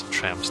obvious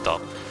tram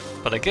stop,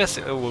 but I guess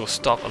it will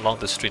stop along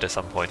the street at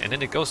some point, and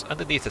then it goes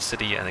underneath the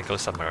city and it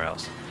goes somewhere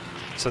else.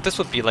 So this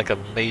would be like a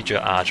major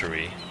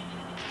artery.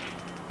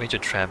 Major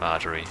tram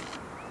artery.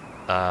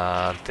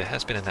 There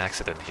has been an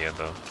accident here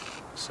though,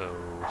 so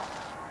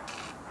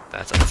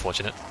that's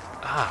unfortunate.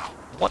 Ah,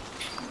 what?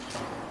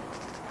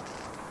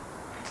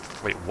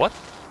 Wait, what?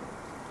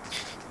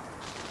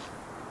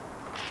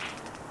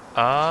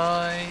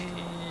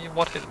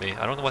 What hit me?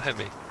 I don't know what hit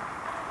me.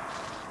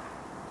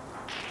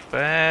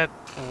 That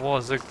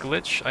was a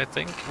glitch, I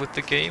think, with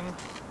the game.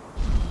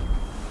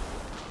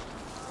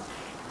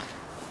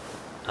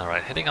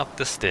 Alright, heading up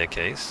the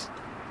staircase.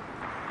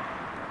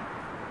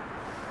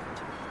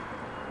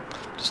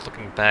 Just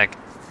looking back,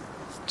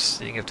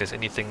 seeing if there's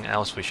anything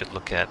else we should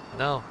look at.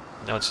 No,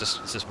 it's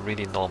just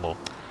really normal.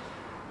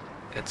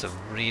 It's a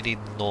really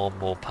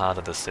normal part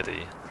of the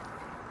city.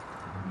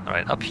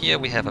 Alright, up here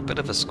we have a bit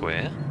of a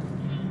square.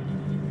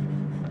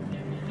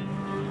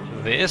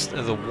 There's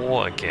the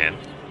wall again.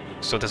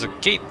 So there's a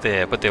gate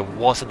there, but there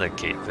wasn't a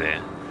gate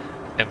there.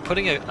 And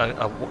putting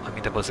I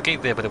mean, there was a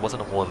gate there, but there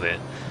wasn't a wall there.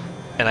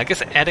 And I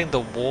guess adding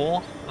the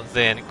wall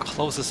then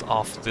closes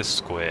off this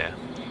square.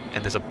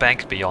 And there's a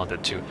bank beyond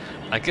it too.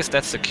 I guess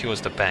that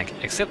secures the bank,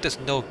 except there's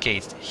no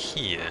gate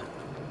here.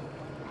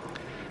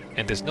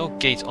 And there's no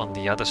gate on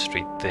the other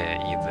street there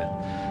either.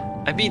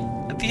 I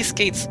mean, these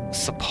gates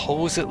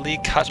supposedly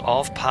cut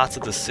off parts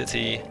of the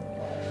city,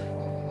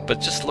 but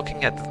just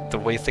looking at the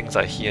way things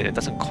are here, it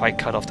doesn't quite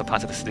cut off the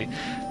parts of the city.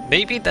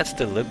 Maybe that's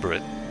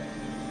deliberate.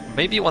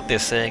 Maybe what they're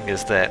saying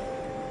is that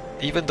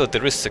even though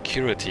there is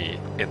security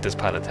in this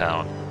part of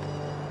town,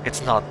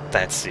 it's not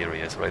that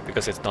serious, right?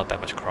 Because it's not that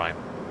much crime.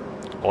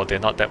 Or they're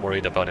not that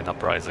worried about an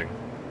uprising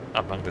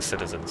among the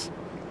citizens.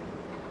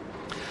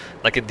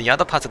 Like in the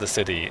other parts of the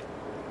city,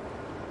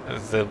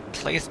 the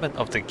placement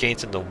of the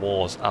gates and the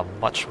walls are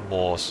much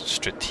more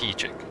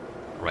strategic,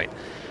 right?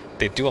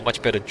 They do a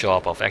much better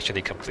job of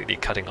actually completely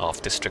cutting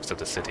off districts of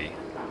the city.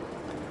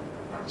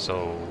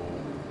 So,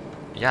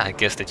 yeah, I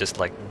guess they're just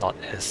like not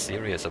as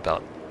serious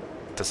about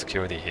the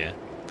security here,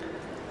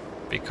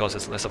 because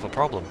it's less of a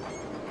problem.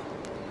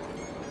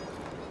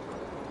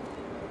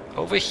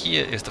 Over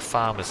here is the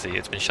pharmacy.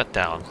 It's been shut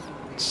down,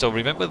 So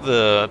remember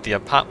the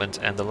apartment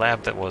and the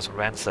lab that was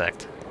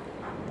ransacked.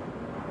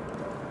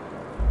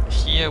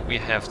 Here we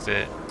have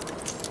the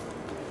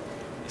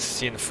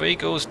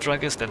Cienfuegos,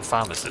 druggist and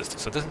pharmacist.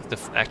 So this is the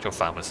actual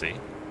pharmacy.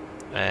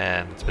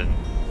 And it's been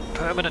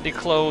permanently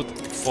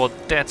clothed for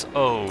debts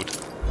owed.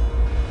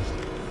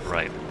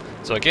 Right.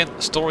 So again,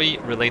 story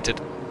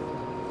related.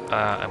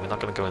 And we're not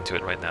going to go into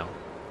it right now.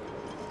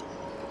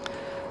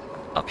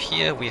 Up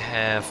here we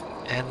have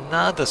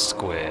another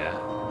square,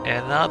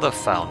 another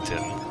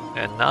fountain,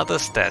 another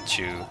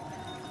statue,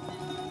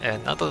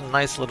 another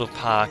nice little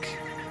park,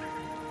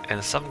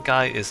 and some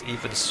guy is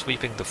even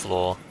sweeping the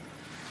floor.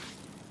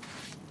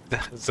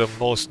 The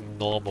most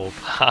normal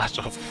part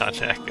of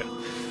Karnaca.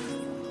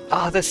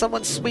 Ah, there's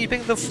someone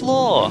sweeping the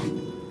floor!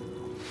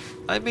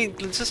 I mean,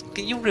 just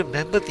can you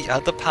remember the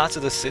other parts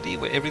of the city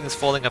where everything's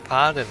falling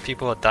apart and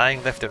people are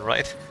dying left and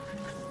right?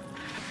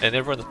 And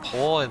everyone's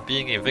poor and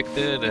being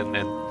evicted and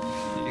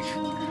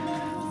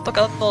look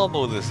how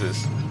normal this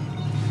is.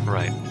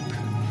 Right.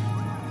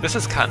 This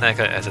is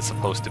Karnaca as it's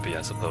supposed to be,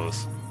 I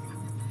suppose.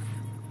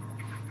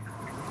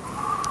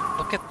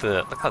 Look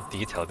how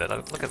detailed that.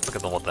 Look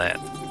at all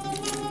that.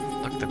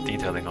 Look at the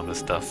detailing on this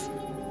stuff.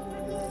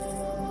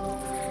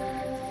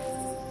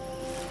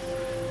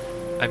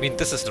 I mean,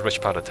 this is the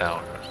rich part of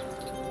town,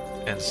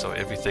 and so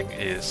everything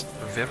is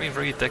very,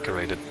 very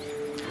decorated.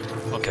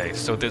 Okay,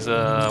 so there's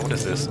a... what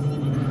is this?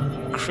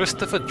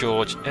 Christopher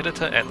George,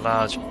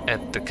 editor-at-large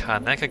at the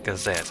Karnaca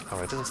Gazette.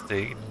 Alright, this is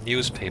the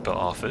newspaper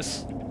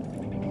office.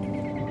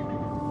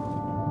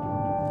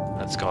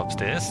 Let's go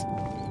upstairs.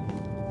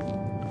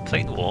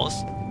 Plain walls.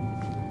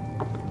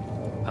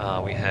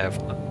 We have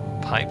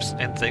pipes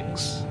and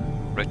things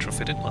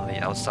retrofitted on the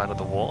outside of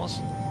the walls.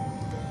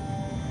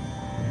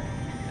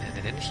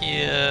 And in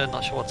here,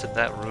 not sure what's in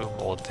that room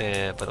or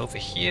there, but over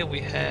here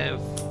we have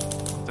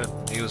the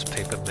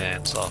newspaper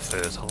man's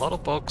office. A lot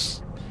of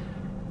books.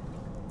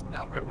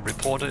 Our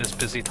reporter is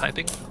busy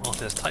typing on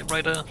his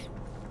typewriter.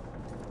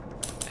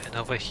 And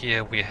over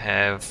here we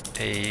have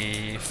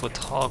a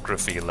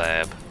photography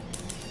lab.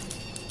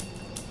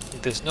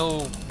 There's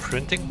no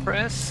printing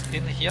press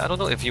in here. I don't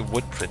know if you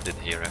would print in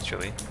here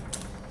actually.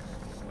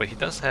 But he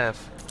does have...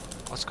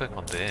 what's going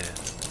on there?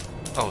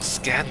 Oh,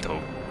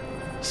 scandal!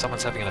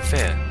 Someone's having an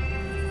affair.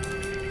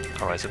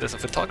 Alright, so there's a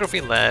photography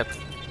lab.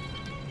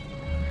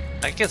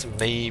 I guess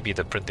maybe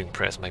the printing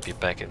press might be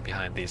back in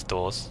behind these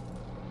doors.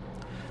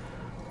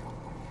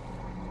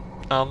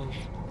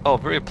 Oh,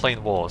 very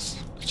plain walls.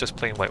 It's just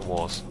plain white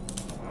walls.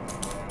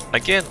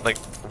 Again, like,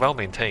 well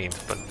maintained,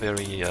 but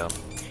very,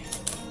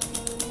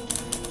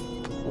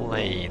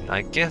 plain.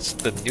 I guess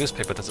the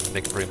newspaper doesn't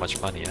make very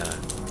much money, huh?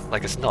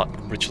 Like, it's not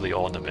richly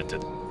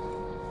ornamented.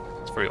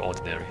 It's very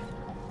ordinary.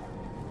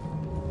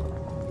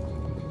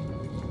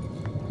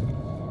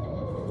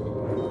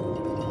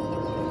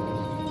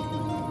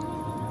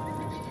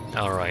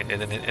 Alright,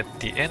 and then at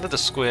the end of the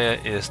square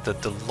is the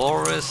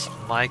Dolores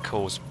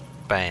Michaels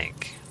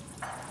Bank.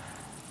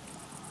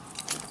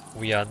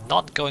 We are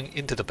not going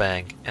into the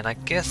bank, and I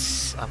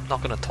guess I'm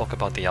not going to talk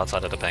about the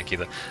outside of the bank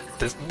either.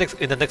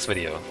 In the next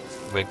video,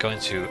 we're going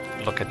to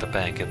look at the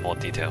bank in more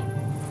detail.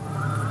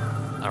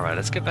 Alright,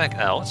 let's get back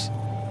out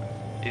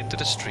into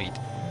the street,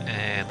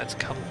 and let's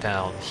come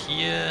down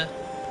here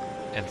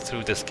and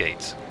through this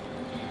gate.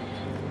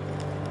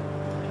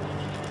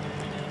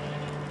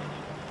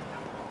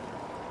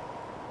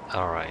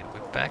 Alright,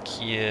 we're back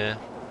here.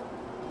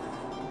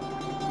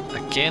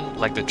 Again,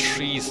 like the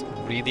trees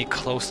really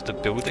close to the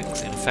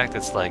buildings. In fact,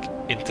 it's like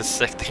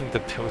intersecting the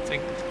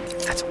building.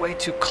 That's way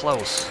too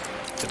close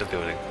to the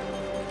building.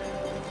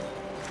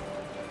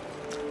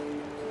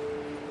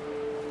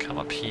 Come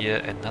up here,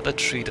 another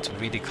tree that's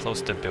really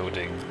close to the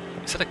building.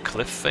 Is that a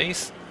cliff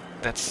face?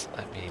 That's,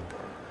 I mean...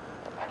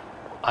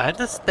 I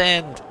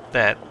understand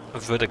that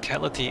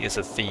verticality is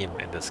a theme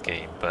in this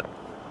game, but...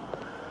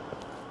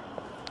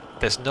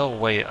 there's no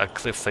way a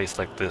cliff face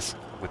like this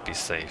would be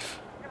safe.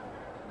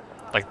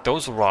 Like,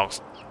 those rocks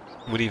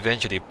would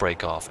eventually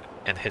break off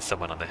and hit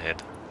someone on the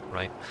head,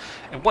 right?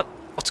 And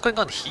what's going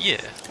on here?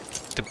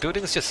 The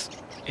building's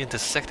just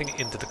intersecting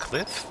into the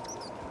cliff?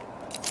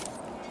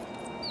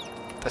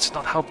 That's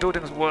not how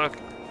buildings work.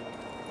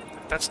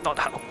 That's not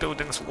how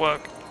buildings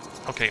work.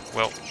 Okay,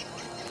 well...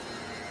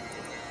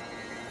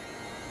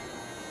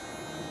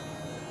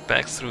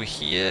 back through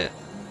here,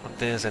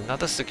 there's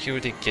another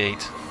security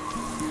gate.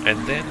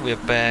 And then we're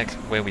back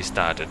where we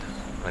started.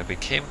 Right, we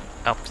came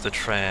up the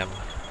tram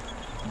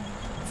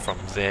from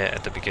there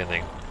at the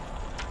beginning,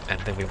 and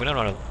then we went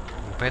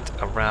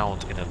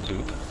around in a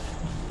loop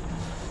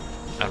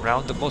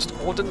around the most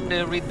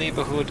ordinary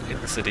neighborhood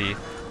in the city.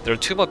 There are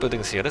two more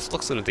buildings here. Let's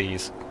look through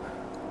these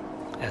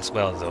as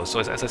well, though. So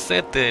as I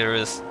said, there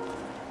is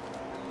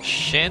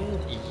Shan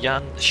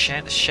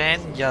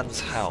Yan's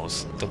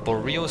house, the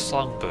Boreal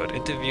Songbird,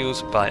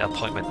 interviews by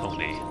appointment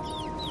only.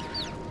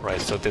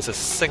 Right, so there's a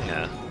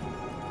singer.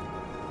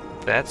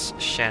 That's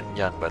Shan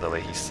Yan, by the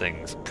way, he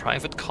sings.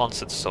 Private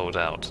concert sold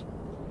out.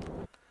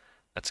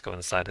 Let's go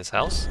inside his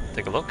house,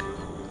 take a look.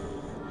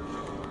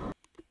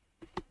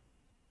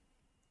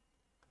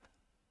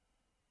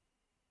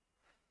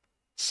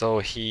 So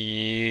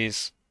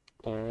he's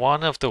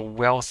one of the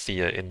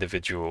wealthier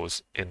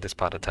individuals in this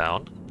part of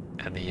town,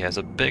 and he has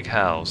a big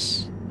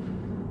house.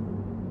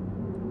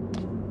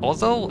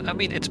 Although, I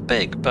mean, it's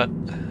big, but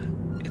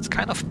it's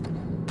kind of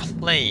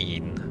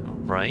plain,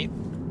 right?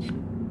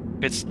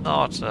 It's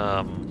not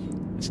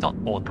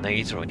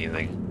ornate or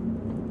anything.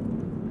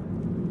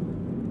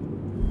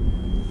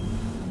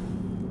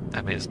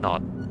 I mean, it's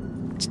not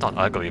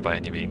ugly by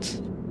any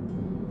means.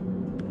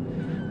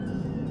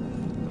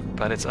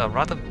 But it's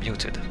rather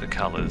muted, the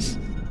colors.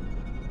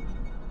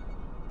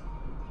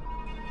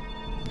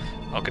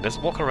 Okay, let's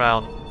walk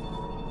around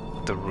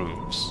the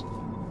rooms.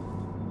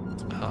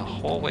 A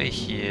hallway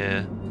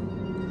here.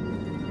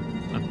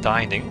 A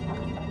dining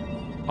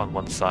on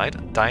one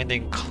side.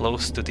 Dining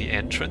close to the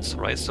entrance,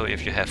 right? So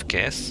if you have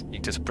guests, you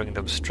just bring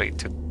them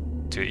straight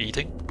to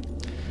eating.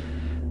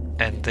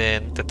 And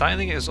then the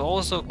dining is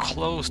also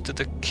close to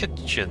the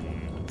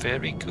kitchen.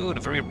 Very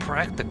good, very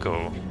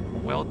practical.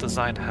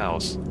 Well-designed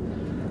house.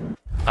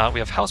 We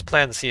have house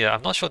plans here.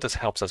 I'm not sure this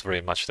helps us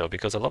very much though,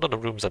 because a lot of the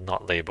rooms are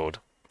not labeled.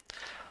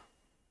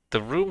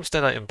 The rooms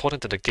that are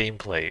important to the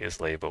gameplay is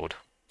labeled,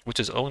 which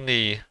is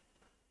only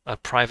a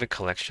private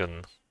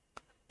collection,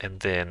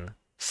 and then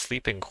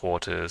sleeping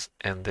quarters,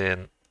 and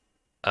then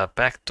a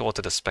back door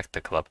to the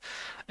Spectre Club.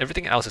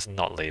 Everything else is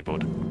not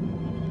labeled.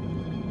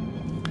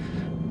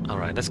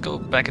 Alright, let's go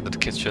back into the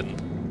kitchen.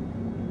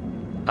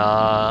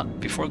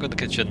 Before we go to the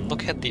kitchen,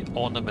 look at the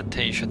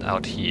ornamentation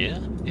out here,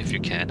 if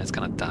you can. It's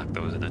kind of dark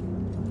though, isn't it?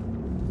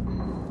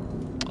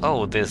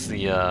 Oh, there's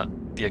the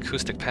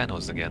acoustic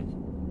panels again.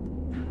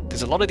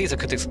 There's a lot of these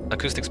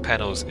acoustics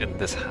panels in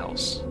this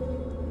house.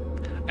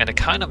 And it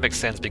kind of makes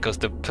sense because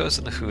the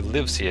person who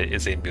lives here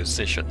is a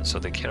musician, so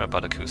they care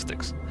about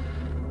acoustics.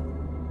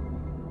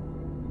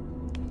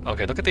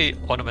 Okay, look at the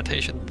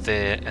ornamentation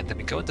there, and then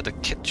we go into the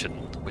kitchen,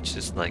 which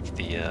is like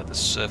the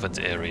servants'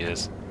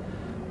 areas.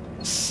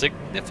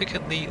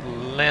 Significantly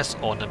less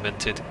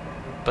ornamented,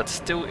 but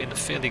still in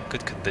fairly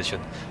good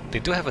condition. They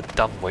do have a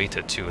dumb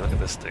waiter too, look at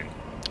this thing.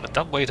 A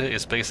dumb waiter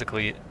is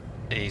basically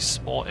a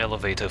small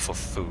elevator for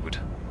food.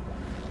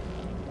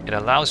 It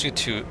allows you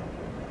to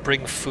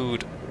bring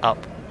food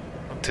up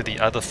to the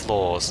other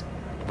floors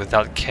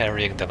without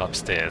carrying them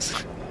upstairs,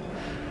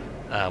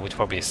 which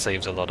probably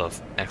saves a lot of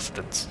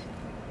accidents.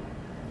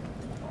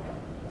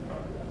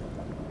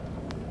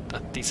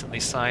 A decently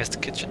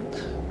sized kitchen.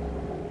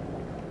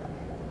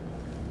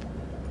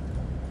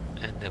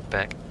 And then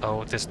back...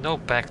 Oh, there's no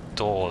back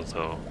door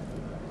though.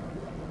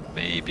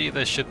 Maybe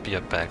there should be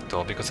a back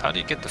door, because how do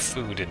you get the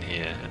food in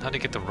here? And how do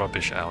you get the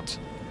rubbish out?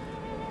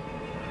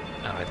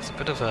 Alright, there's a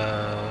bit of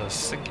a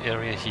sink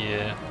area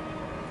here.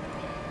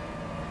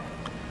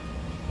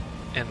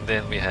 And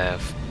then we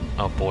have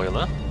our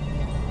boiler.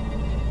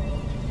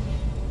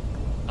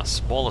 A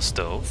smaller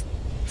stove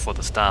for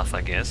the staff,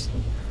 I guess.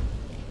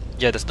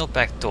 Yeah, there's no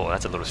back door.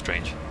 That's a little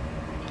strange.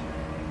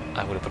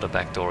 I would have put a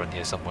back door in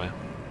here somewhere.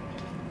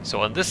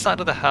 So on this side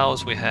of the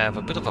house we have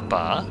a bit of a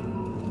bar.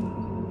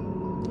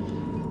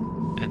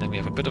 And then we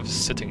have a bit of a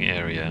sitting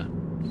area.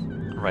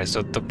 Right,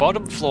 so the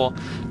bottom floor,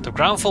 the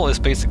ground floor is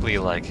basically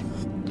like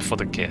for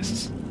the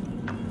guests.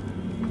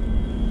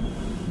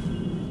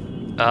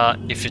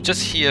 If you're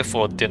just here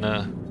for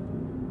dinner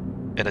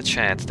and a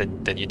chat,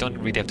 then you don't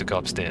really have to go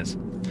upstairs.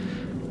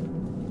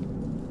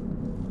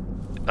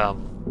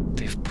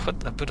 They've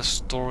put a bit of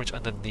storage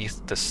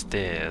underneath the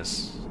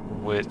stairs,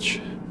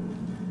 which...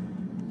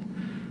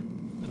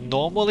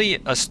 Normally,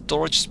 a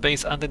storage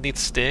space underneath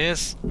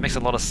stairs makes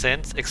a lot of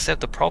sense, except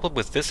the problem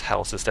with this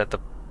house is that the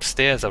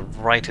stairs are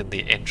right in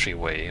the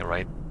entryway,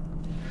 right?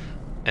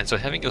 And so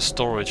having your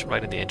storage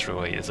right in the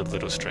entryway is a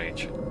little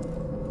strange.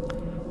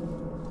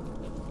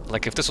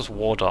 Like if this was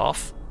walled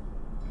off,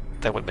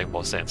 that would make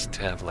more sense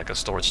to have like a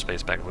storage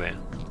space back there.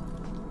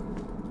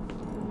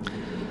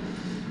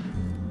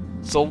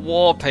 The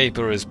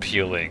wallpaper is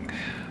peeling.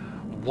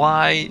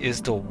 Why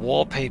is the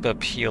wallpaper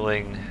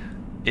peeling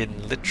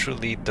in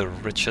literally the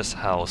richest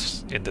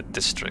house in the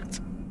district?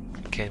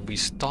 Can we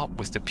stop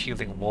with the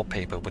peeling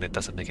wallpaper when it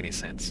doesn't make any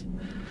sense?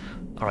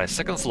 Alright,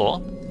 second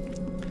floor.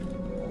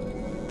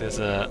 There's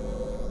a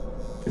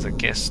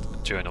guest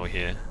journal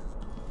here.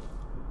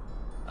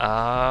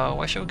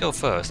 Where should we go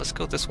first? Let's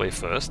go this way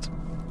first.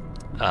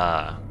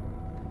 Oh,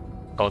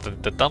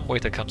 the dumb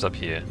waiter comes up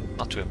here.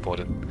 Not too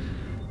important.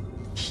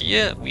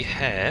 Here we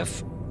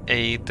have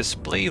a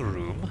display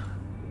room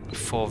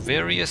for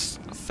various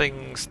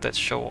things that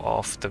show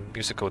off the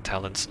musical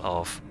talents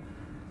of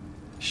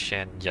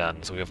Shen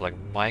Yan. So we have like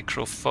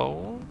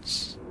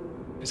microphones.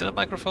 Is it a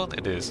microphone?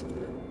 It is.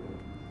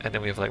 And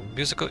then we have like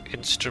musical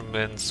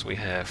instruments, we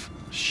have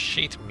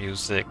sheet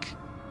music,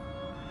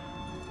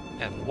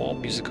 and more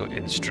musical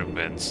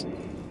instruments.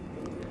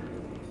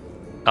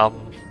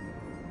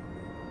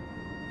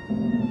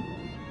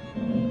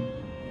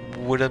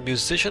 Would a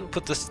musician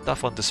put this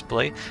stuff on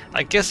display?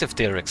 I guess if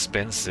they're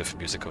expensive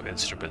musical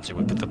instruments, you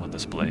would put them on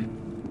display.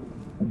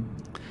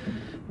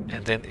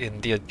 And then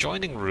in the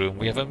adjoining room,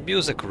 we have a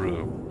music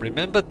room.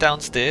 Remember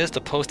downstairs,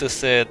 the poster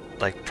said,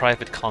 like,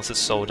 private concerts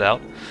sold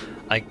out?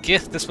 I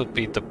guess this would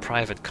be the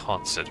private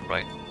concert,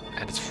 right?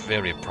 And it's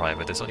very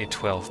private. There's only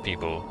 12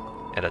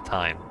 people at a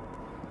time.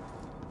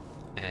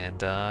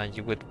 And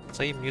you would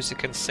play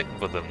music and sing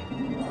for them.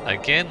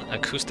 Again,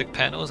 acoustic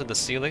panels in the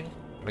ceiling.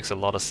 Makes a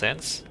lot of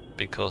sense,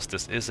 because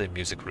this is a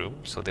music room,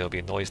 so there'll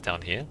be noise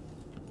down here.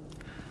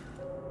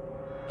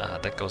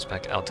 That goes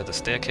back out to the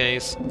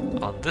staircase.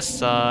 On this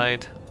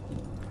side,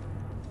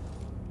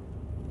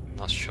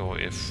 not sure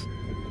if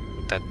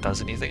that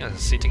does anything as a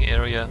seating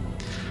area.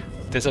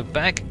 There's a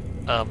back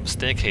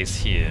staircase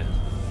here.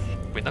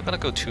 We're not gonna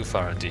go too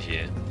far into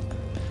here.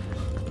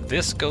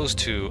 This goes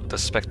to the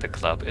Spectre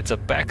Club. It's a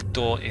back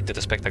door into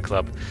the Spectre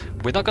Club.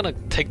 We're not gonna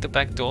take the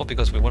back door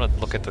because we want to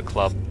look at the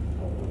club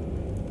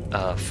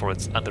for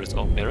under its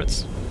own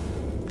merits.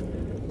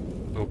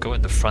 We'll go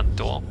in the front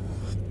door.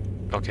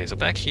 Okay, so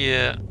back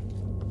here,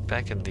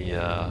 back in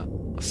the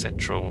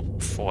central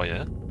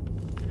foyer.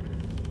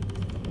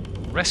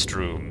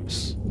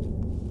 Restrooms.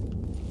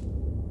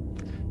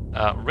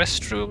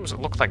 Restrooms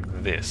look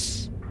like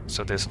this.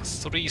 So there's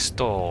 3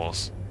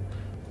 stalls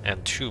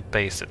and 2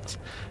 basins.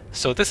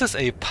 So this is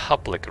a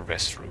public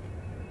restroom,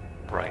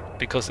 right?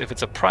 Because if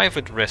it's a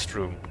private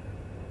restroom,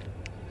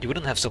 you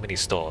wouldn't have so many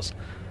stalls.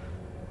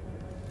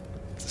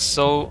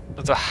 So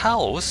the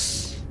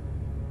house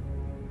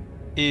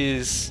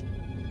is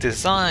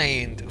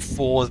designed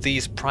for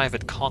these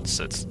private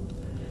concerts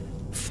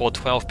for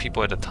 12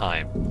 people at a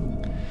time.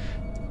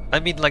 I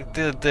mean, like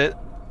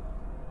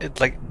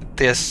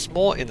they're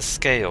small in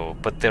scale,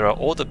 but there are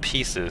all the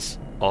pieces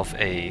of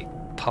a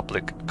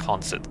public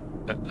concert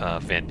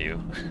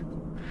venue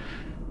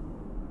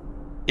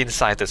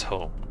inside this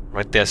home,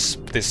 right? They're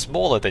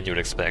smaller than you'd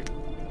expect,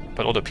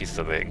 but all the pieces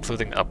are there,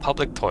 including a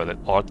public toilet,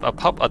 or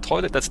a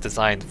toilet that's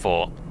designed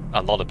for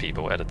a lot of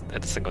people at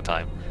a single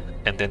time,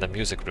 and then a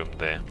music room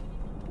there.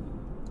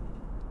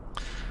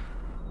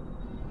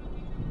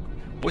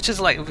 Which is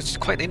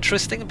quite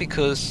interesting,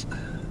 because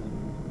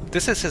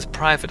this is his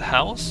private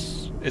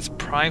house, it's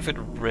private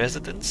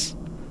residence,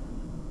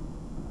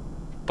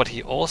 but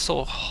he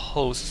also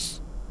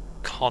hosts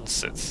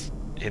concerts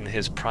in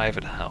his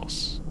private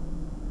house.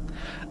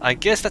 I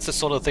guess that's the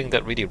sort of thing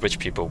that really rich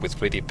people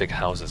with really big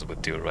houses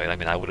would do, right? I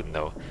mean, I wouldn't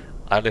know.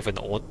 I live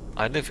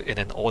in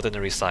an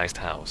ordinary sized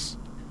house.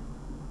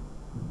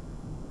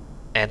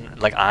 And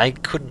like, I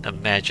couldn't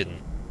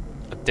imagine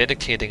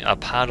dedicating a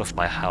part of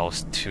my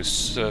house to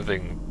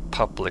serving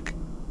public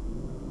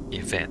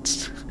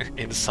events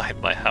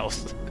inside my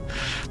house.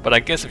 But I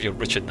guess if you're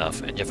rich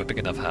enough and you have a big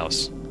enough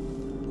house,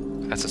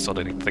 that's the sort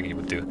of thing you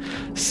would do.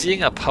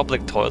 Seeing a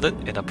public toilet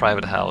in a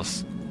private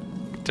house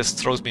just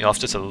throws me off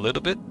just a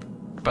little bit,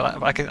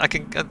 but I can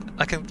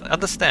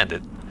understand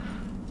it.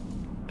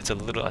 It's a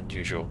little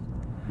unusual.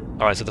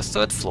 Alright, so the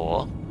 3rd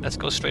floor, let's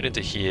go straight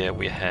into here.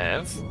 We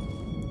have,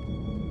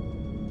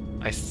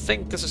 I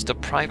think this is the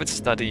private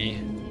study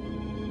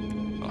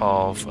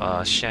of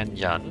Shan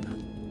Yan.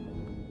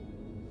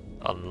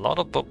 A lot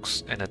of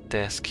books and a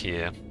desk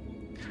here.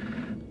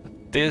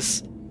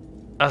 There's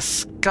a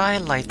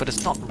skylight, but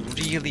it's not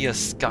really a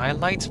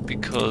skylight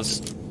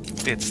because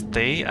it's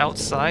day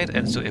outside,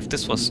 and so if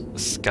this was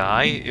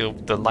sky,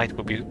 the light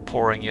would be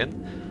pouring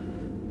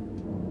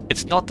in.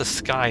 It's not the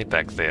sky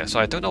back there, so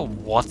I don't know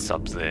what's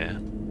up there,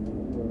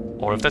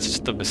 or if that's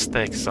just a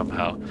mistake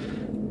somehow.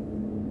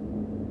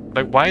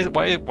 Like, why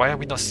are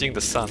we not seeing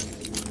the sun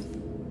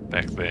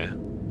back there?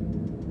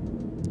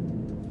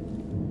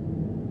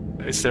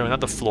 Is there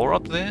another floor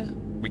up there?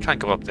 We can't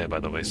go up there, by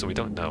the way, so we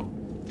don't know.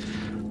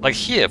 Like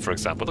here, for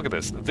example, look at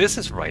this. This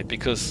is right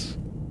because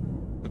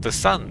the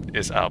sun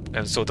is up,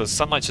 and so the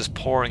sunlight's just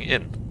pouring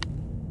in.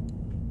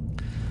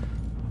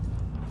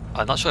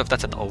 I'm not sure if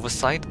that's an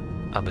oversight,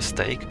 a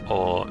mistake,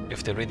 or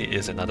if there really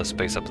is another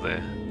space up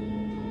there.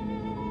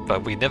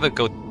 But we never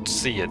go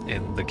see it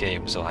in the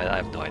game, so I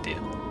have no idea.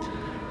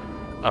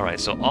 Alright,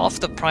 so off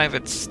the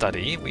private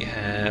study, we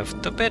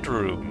have the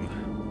bedroom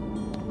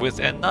with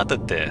another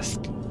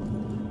desk.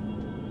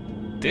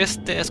 This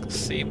desk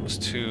seems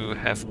to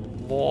have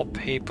more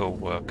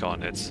paperwork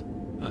on it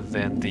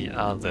than the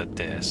other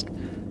desk.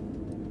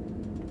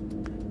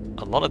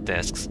 A lot of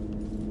desks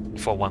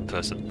for one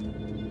person.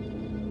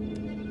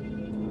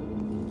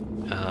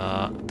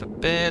 The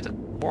bed,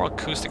 more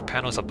acoustic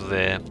panels up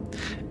there.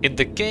 In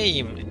the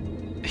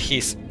game,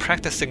 he's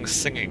practicing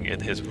singing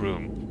in his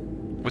room,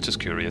 which is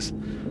curious.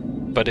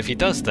 But if he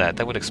does that,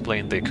 that would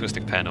explain the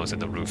acoustic panels in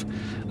the roof.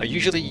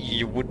 Usually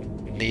you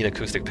wouldn't need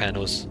acoustic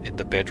panels in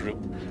the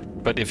bedroom,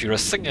 but if you're a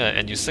singer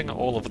and you sing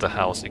all over the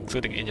house,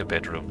 including in your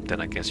bedroom,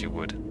 then I guess you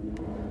would.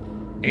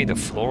 Hey, the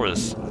floor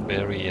is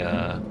very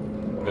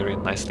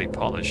nicely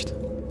polished.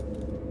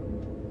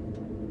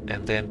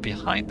 And then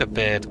behind the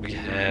bed we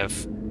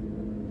have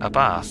a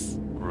bath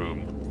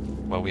room.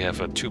 Well, we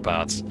have 2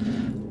 baths.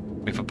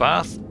 We have a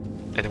bath,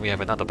 and then we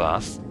have another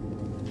bath.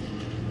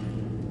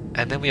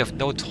 And then we have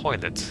no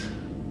toilet.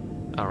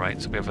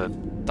 Alright, so we have a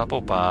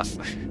double bath.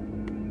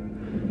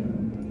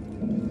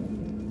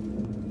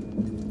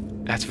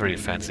 That's very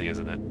fancy,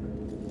 isn't it?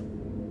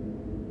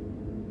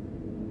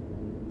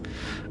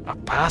 A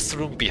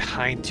bathroom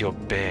behind your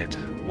bed.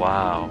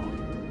 Wow.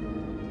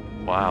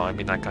 Wow, I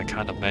mean, I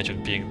can't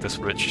imagine being this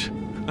rich.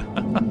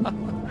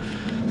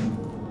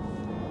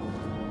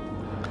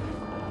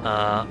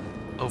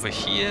 Over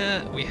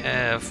here we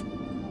have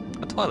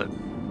a toilet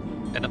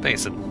and a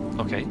basin.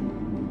 Okay.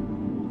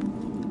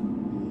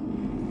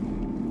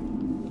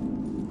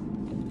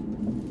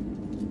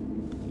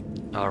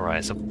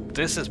 Alright, so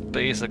this is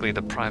basically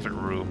the private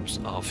rooms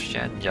of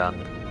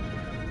Shanyan.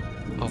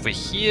 Over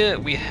here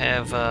we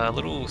have a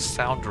little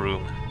sound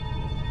room.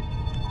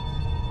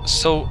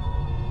 So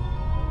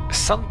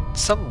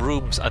some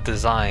rooms are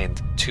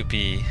designed to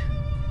be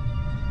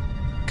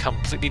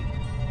completely,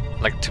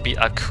 like, to be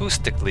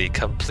acoustically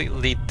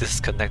completely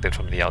disconnected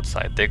from the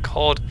outside. They're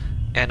called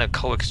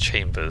anechoic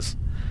chambers.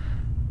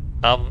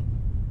 I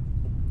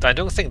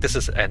don't think this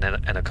is an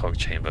anechoic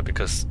chamber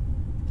because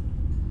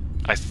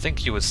I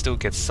think you would still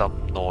get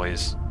some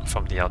noise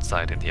from the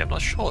outside in here. I'm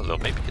not sure though,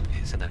 maybe it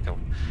is an echo.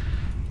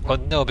 Well,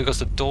 no, because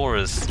the door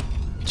is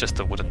just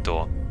a wooden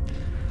door.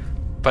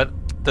 But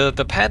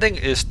the padding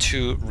is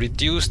to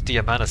reduce the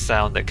amount of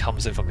sound that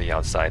comes in from the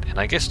outside, and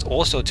I guess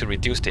also to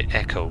reduce the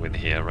echo in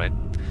here, right?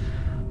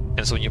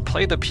 And so when you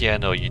play the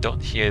piano, you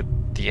don't hear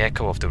the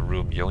echo of the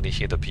room, you only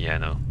hear the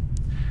piano.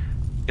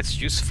 It's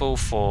useful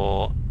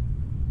for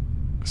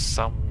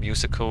some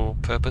musical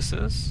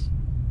purposes.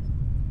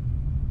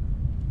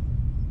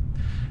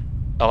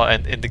 Oh,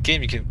 and in the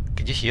game,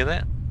 can you hear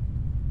that?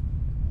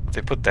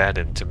 They put that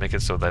in to make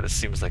it so that it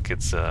seems like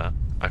it's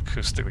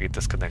acoustically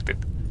disconnected.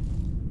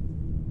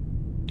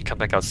 You come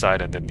back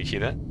outside and then you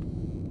hear that?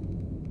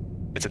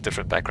 It's a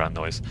different background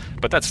noise,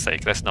 but that's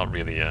fake. That's not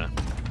really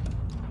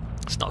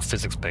it's not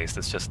physics-based.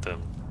 It's just you're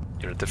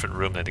in a different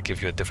room and they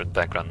give you a different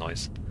background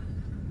noise.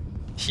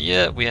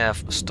 Here we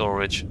have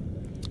storage.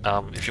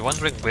 If you're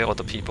wondering where all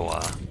the people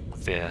are,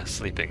 they're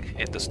sleeping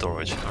in the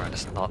storage. Alright,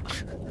 it's not.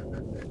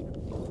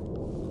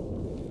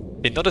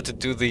 In order to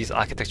do these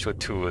architectural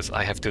tours,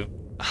 I have to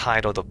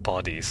hide all the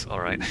bodies,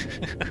 alright?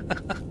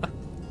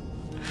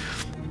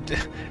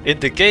 In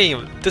the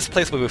game, this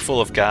place will be full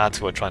of guards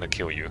who are trying to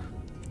kill you.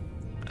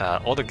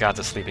 All the guards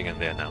are sleeping in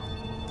there now.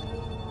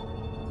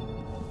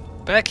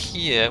 Back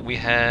here we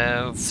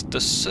have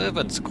the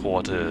servants'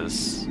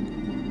 quarters.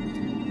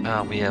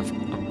 We have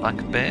a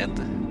bunk bed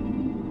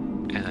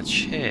and a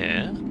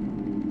chair.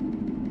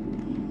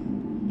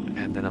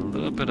 And then a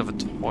little bit of a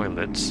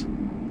toilet.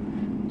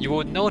 You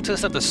will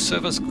notice that the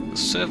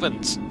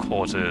servants'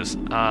 quarters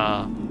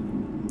are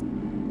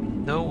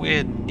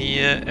nowhere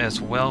near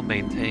as well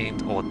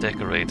maintained or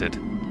decorated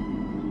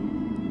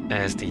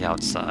as the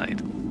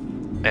outside.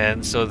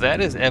 And so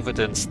that is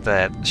evidence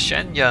that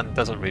Shanyan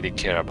doesn't really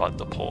care about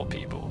the poor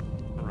people,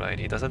 right?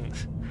 He doesn't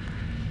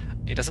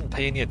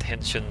pay any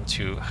attention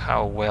to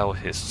how well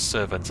his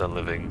servants are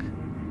living.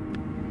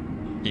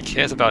 He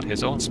cares about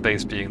his own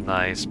space being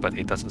nice, but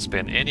he doesn't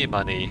spend any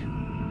money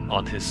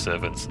on his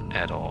servants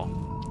at all.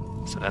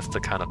 So that's the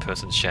kind of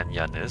person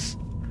Shanyan is.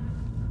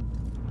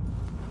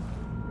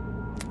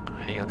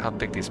 Hey, look how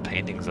big these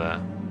paintings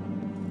are.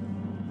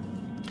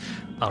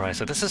 Alright,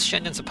 so this is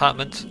Shanyan's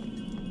apartment.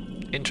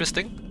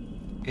 Interesting.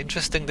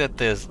 Interesting that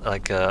there's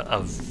like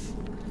a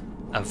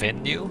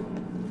venue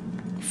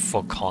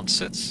for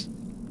concerts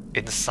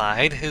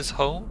inside his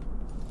home.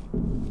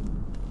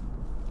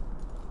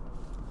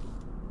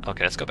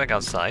 Okay, let's go back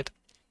outside.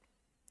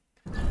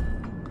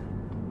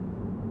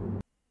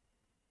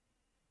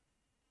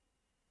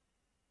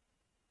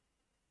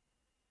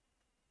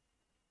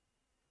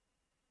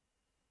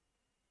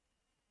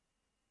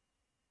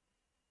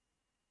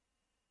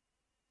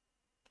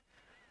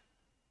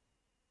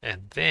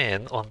 And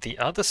then on the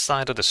other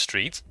side of the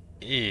street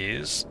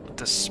is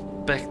the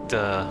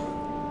Spectre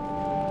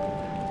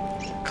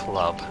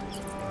Club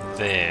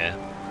there.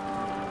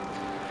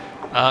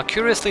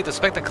 Curiously, the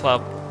Spectre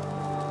Club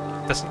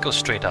doesn't go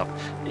straight up.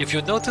 If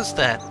you notice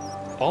that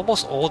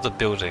almost all the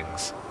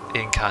buildings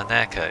in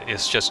Karnaca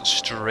is just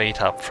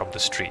straight up from the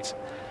street.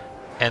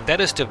 And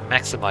that is to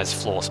maximize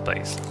floor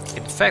space.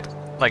 In fact,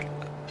 like,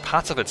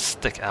 parts of it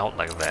stick out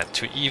like that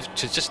to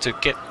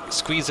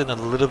squeeze in a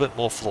little bit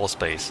more floor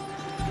space.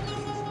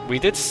 We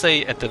did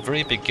say at the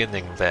very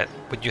beginning that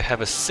when you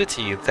have a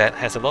city that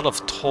has a lot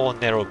of tall,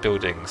 narrow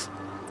buildings,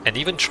 and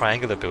even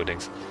triangular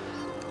buildings,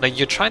 like,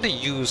 you're trying to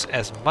use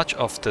as much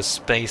of the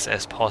space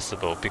as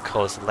possible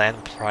because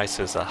land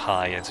prices are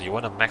high, and so you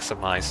want to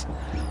maximize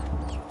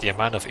the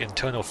amount of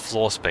internal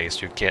floor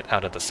space you get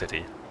out of the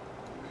city.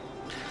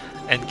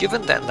 And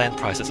given that land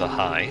prices are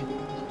high,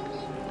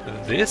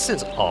 this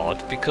is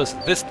odd because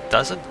this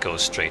doesn't go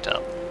straight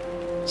up.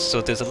 So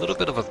there's a little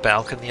bit of a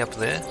balcony up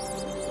there,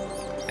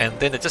 and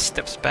then it just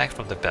steps back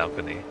from the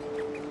balcony.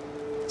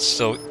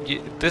 So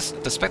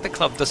the Spectre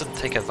Club doesn't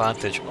take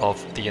advantage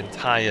of the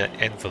entire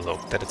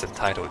envelope that it's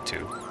entitled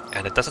to,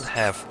 and it's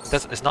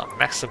not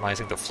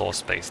maximizing the floor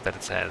space that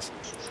it has,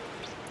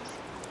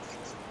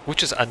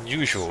 which is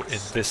unusual in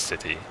this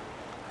city,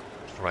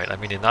 right? I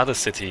mean, in other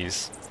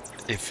cities,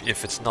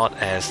 if it's not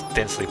as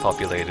densely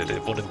populated,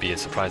 it wouldn't be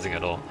as surprising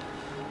at all.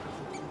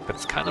 But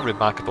it's kind of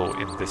remarkable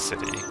in this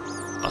city.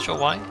 Not sure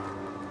why.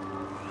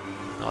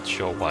 Not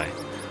sure why.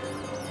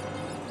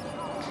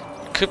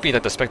 Could be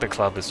that the Spectre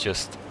Club is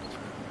just...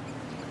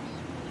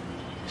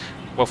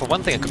 Well, for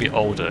one thing, it could be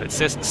older. It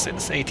says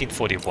since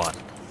 1841.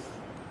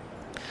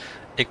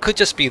 It could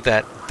just be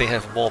that they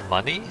have more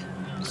money,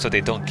 so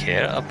they don't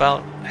care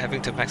about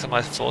having to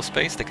maximize floor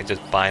space. They can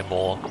just buy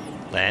more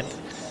land.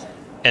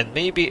 And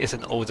maybe it's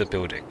an older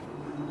building.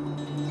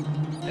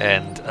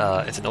 And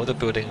it's an older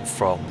building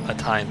from a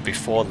time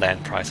before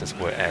land prices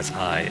were as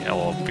high,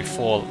 or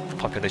before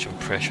population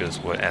pressures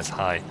were as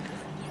high,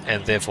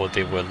 and therefore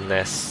they were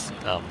less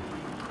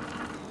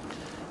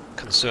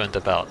concerned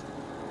about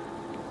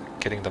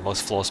getting the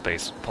most floor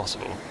space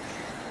possible.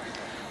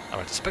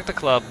 Alright, the Spectre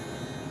Club,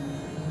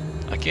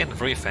 again,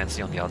 very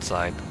fancy on the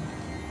outside,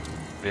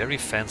 very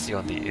fancy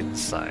on the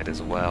inside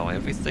as well.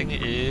 Everything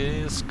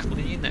is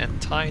clean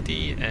and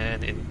tidy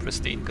and in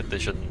pristine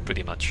condition,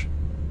 pretty much.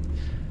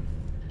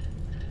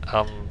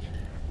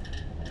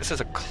 This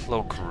is a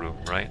cloakroom,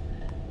 right?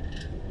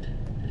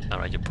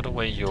 Alright, you put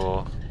away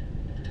your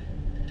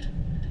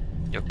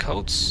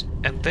coats,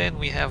 and then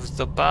we have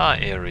the bar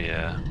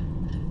area.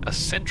 A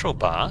central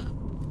bar.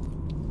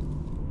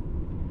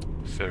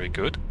 Very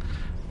good.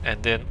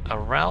 And then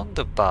around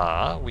the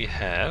bar we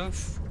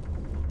have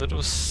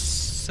little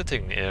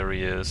sitting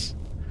areas.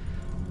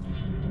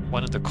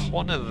 One at the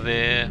corner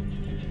there,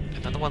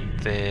 another one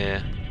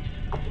there.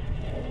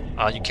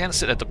 You can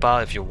sit at the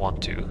bar if you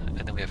want to, and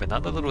then we have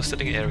another little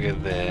sitting area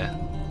there,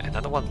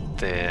 another one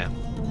there,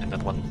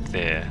 another one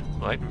there.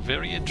 Right,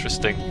 very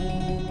interesting.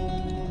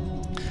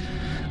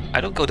 I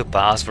don't go to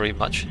bars very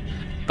much,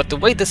 but the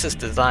way this is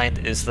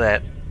designed is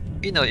that,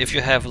 you know, if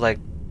you have like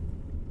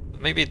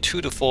maybe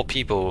 2 to 4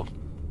 people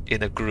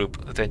in a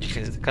group, then you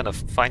can kind of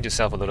find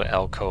yourself a little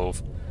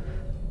alcove,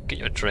 get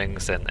your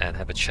drinks and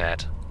have a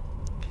chat.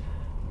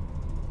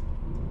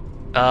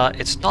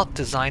 It's not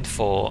designed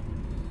for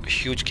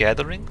huge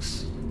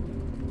gatherings.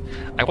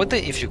 I wonder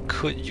if you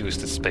could use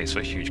this space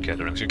for huge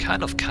gatherings. You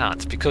kind of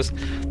can't, because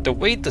the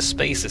way the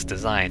space is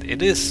designed,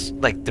 it is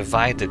like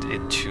divided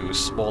into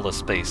smaller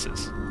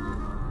spaces.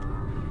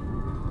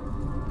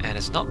 And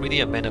it's not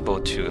really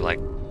amenable to like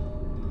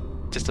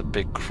just a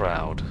big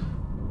crowd.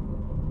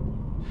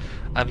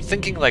 I'm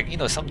thinking like, you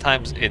know,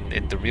 sometimes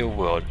in the real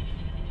world,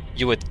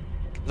 you would,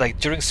 like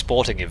during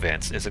sporting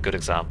events is a good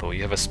example.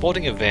 You have a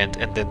sporting event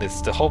and then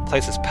the whole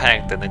place is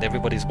packed and then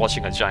everybody's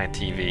watching a giant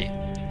TV.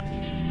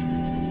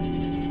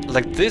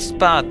 Like this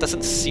bar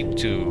doesn't seem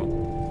to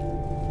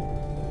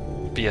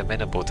be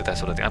amenable to that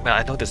sort of thing. I mean,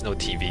 I know there's no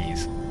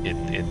TVs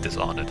in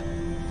Dishonored,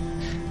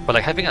 but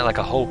like having like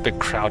a whole big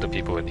crowd of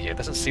people in here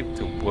doesn't seem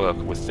to work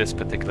with this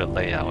particular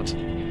layout.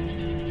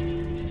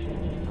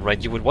 Right,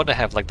 you would want to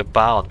have like the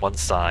bar on one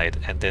side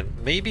and then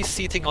maybe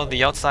seating on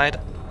the outside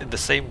in the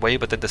same way,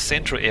 but then the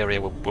central area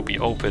will be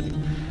open.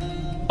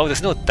 Oh,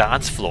 there's no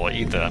dance floor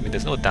either. I mean,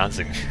 there's no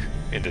dancing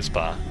in this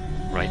bar,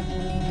 right?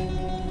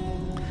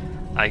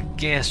 I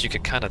guess you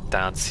could kind of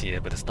dance here,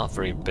 but it's not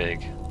very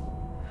big.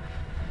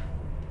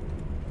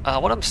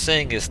 What I'm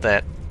saying is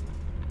that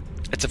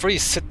it's a very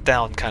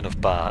sit-down kind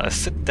of bar, a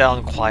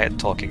sit-down, quiet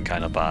talking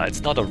kind of bar.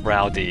 It's not a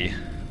rowdy,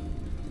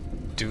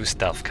 do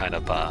stuff kind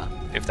of bar,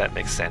 if that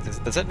makes sense.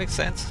 Does that make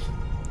sense?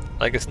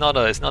 Like it's not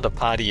a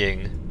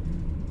partying,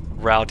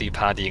 rowdy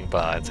partying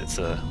bar. It's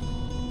a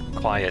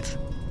quiet.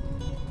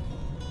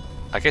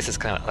 I guess it's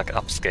kind of like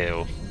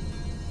upscale,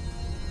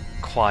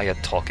 quiet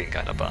talking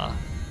kind of bar,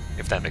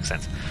 if that makes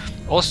sense.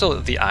 Also,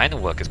 the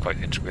ironwork is quite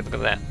intricate. Look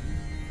at that.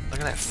 Look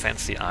at that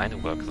fancy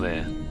ironwork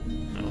there.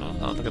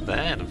 Oh, look at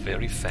that,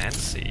 very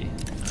fancy.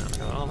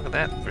 Oh, look at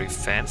that, very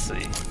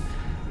fancy.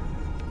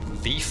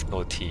 Leaf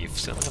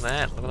motifs. Look at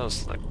that. Look at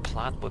those like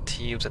plant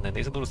motifs, and then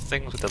these little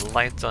things with the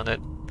lights on it.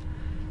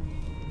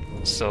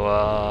 So,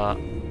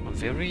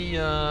 very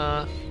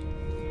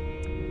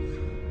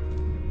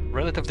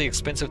relatively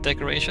expensive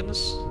decorations.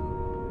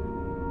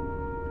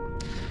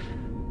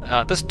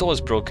 This door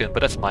is broken,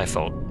 but that's my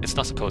fault. It's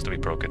not supposed to be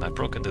broken. I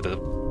broke into the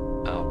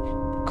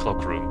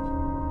cloakroom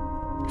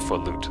for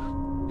loot.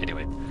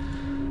 Anyway,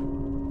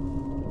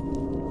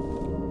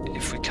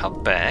 if we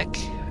come back,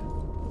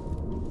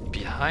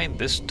 behind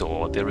this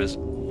door there is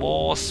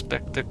more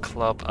Spectre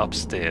Club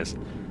upstairs.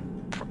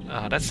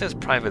 That says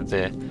private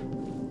there.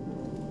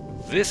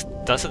 This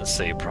doesn't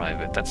say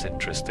private. That's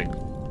interesting.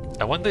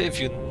 I wonder if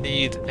you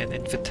need an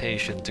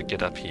invitation to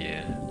get up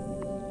here.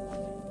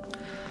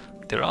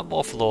 There are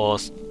more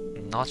floors.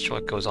 Not sure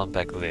what goes on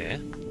back there.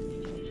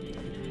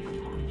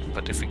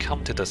 But if we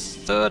come to the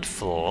 3rd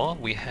floor,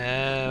 we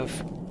have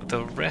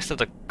the rest of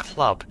the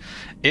club.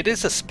 It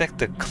is a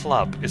Spectre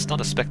Club. It's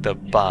not a Spectre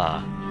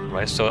Bar,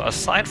 right? So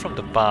aside from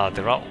the bar,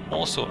 there are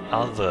also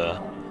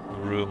other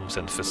rooms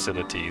and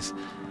facilities.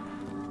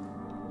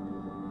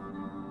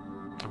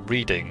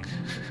 Reading.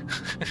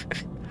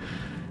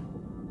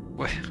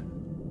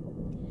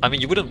 I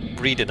mean, you wouldn't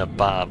read in a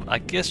bar. I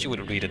guess you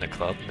would read in a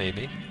club,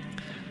 maybe.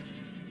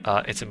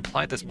 It's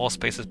implied there's more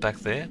spaces back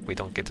there. We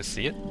don't get to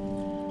see it.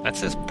 That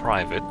says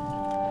private.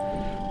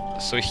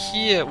 So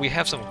here we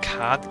have some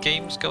card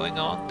games going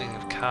on. We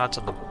have cards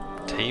on the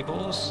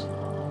tables.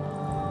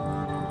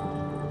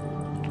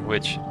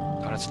 which...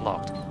 oh, that's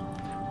locked.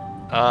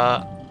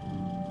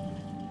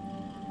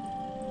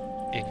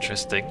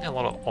 Interesting. A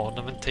lot of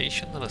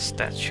ornamentation, a lot of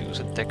statues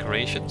and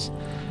decorations.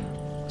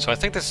 So I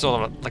think this is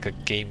all like a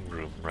game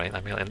room, right?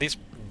 I mean, at least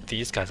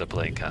these guys are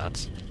playing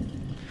cards.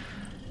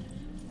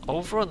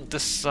 Over on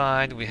this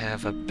side, we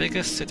have a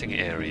bigger sitting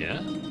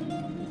area.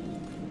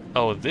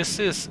 Oh, this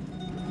is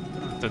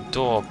the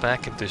door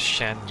back into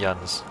Shan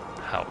Yan's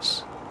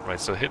house, right?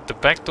 So the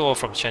back door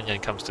from Shan Yan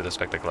comes to the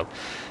Spectre Club.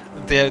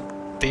 They're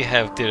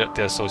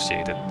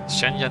associated.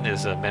 Shan Yan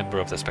is a member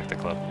of the Spectre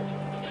Club.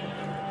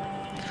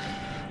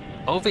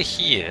 Over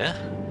here,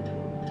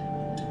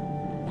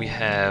 we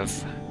have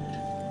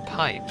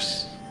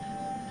pipes,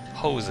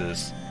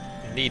 hoses,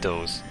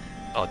 needles,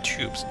 or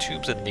tubes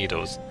and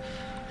needles.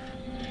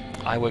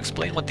 I will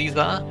explain what these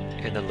are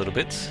in a little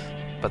bit,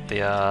 but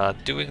they are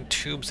doing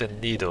tubes and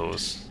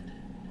needles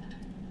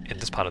in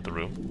this part of the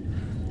room.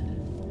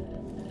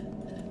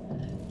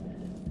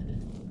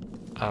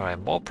 Alright,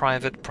 more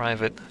private.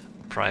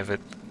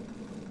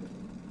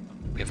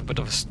 We have a bit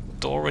of a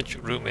storage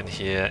room in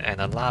here,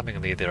 and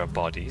alarmingly there are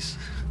bodies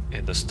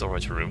in the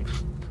storage room.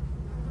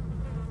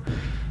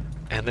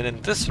 And then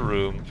in this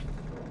room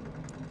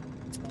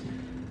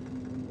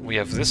we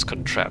have this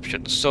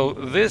contraption. So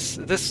this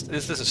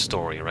is a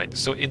story, right?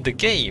 So in the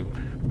game,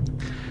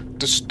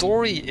 the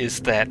story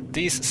is that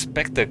these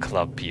Spectre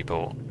Club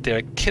people,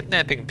 they're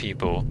kidnapping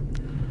people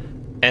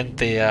and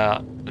they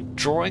are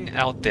drawing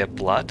out their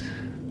blood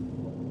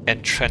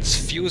and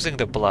transfusing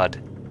the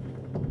blood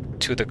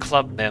to the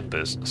club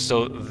members.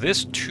 So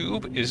this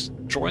tube is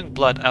drawing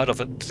blood out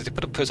of it. They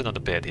put a person on the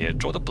bed here,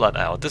 draw the blood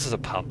out. This is a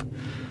pump.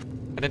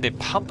 And then they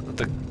pump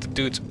the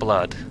dude's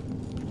blood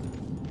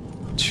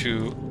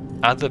to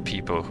other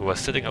people who are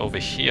sitting over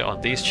here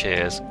on these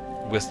chairs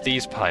with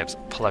these pipes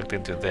plugged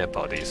into their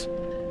bodies.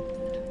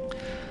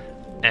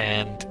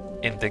 And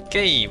in the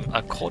game,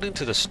 according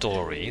to the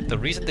story, the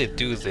reason they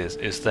do this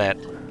is that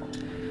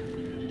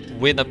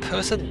when a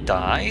person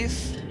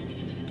dies,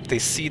 they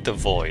see the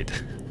void.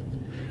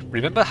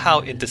 Remember how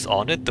in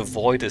Dishonored, the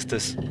void is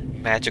this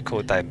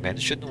magical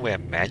dimension where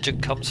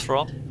magic comes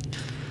from?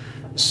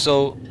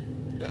 So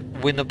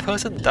when a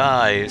person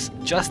dies,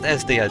 just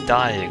as they are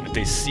dying,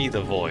 they see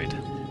the void.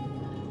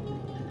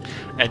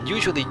 And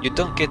usually you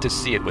don't get to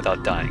see it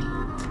without dying.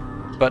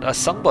 But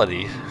some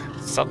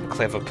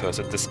clever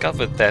person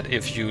discovered that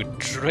if you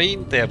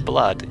drain their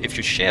blood, if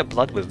you share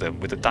blood with them,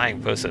 with a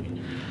dying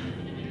person,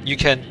 you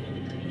can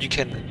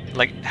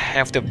like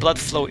have the blood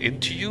flow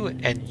into you,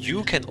 and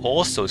you can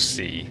also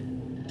see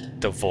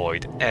the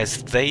void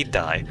as they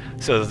die.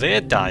 So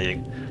they're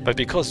dying, but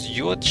because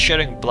you're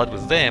sharing blood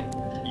with them,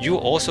 you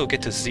also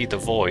get to see the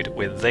void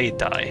when they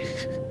die.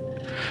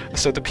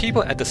 So the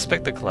people at the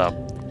Spectre Club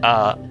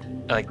are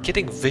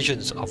getting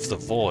visions of the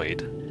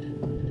void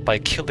by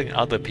killing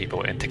other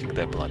people and taking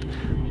their blood.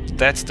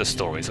 That's the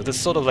story. So there's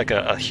sort of like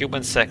a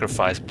human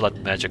sacrifice blood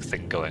magic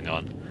thing going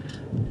on.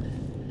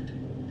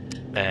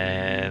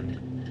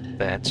 And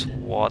that's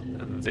what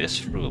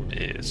this room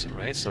is,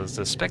 right? So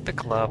the Spectre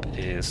Club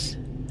is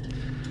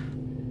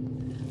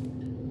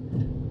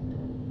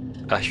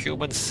a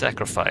human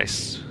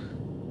sacrifice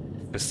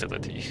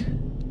facility.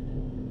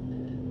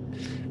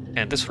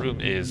 And this room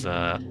is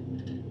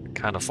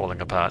kind of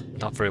falling apart,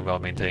 not very well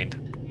maintained.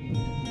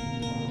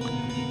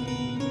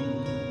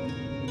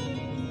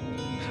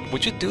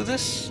 Would you do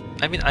this?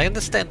 I mean, I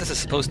understand this is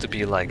supposed to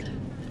be like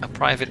a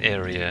private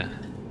area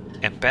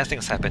and bad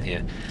things happen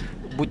here.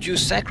 Would you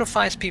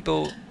sacrifice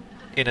people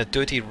in a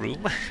dirty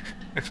room?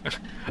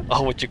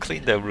 Or would you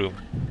clean their room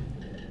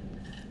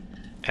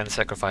and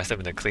sacrifice them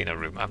in a cleaner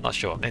room? I'm not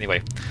sure.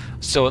 Anyway,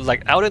 so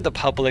like out in the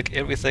public,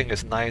 everything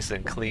is nice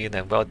and clean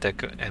and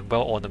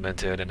well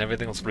ornamented, and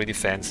everything's really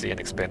fancy and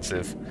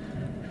expensive.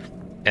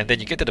 And then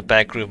you get to the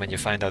back room and you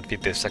find out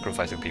they're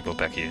sacrificing people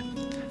back here.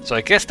 So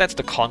I guess that's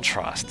the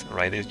contrast,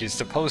 right? You're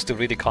supposed to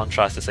really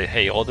contrast to say,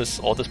 hey, all this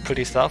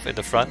pretty stuff in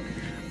the front,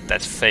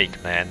 that's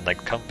fake, man.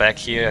 Like, come back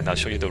here and I'll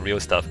show you the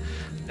real stuff.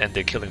 And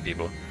they're killing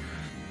people.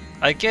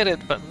 I get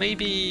it, but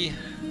maybe...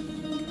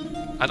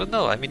 I don't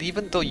know. I mean,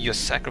 even though you're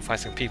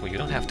sacrificing people, you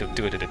don't have to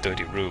do it in a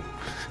dirty room.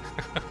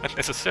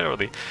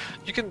 Necessarily.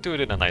 You can do it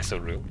in a nicer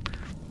room.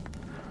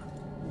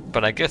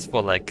 But I guess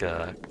for like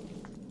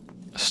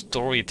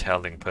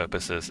storytelling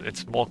purposes,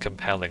 it's more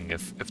compelling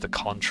if the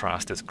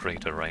contrast is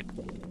greater, right?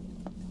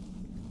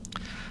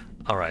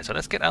 Alright, so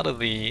let's get out of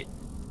the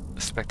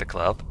Spectre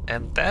Club,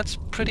 and that's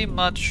pretty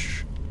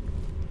much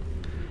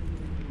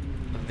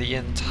the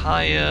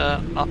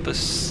entire Upper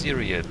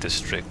Cyria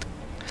District.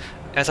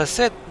 As I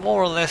said,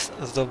 more or less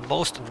the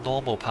most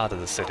normal part of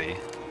the city.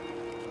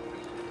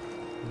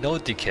 No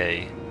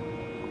decay,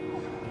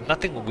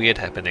 nothing weird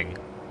happening,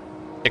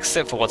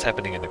 except for what's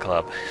happening in the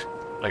club.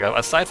 Like,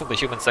 aside from the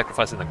human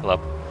sacrifice in the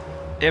club,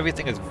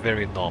 everything is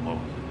very normal.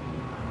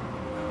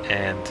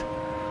 And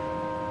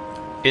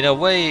in a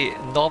way,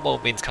 normal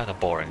means kind of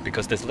boring,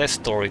 because there's less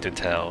story to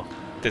tell,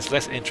 there's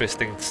less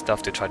interesting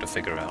stuff to try to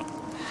figure out.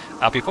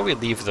 Before we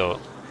leave though,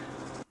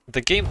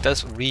 the game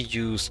does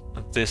reuse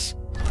this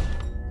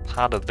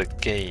part of the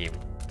game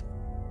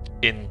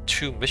in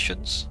 2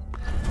 missions.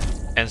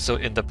 And so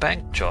in the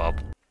bank job,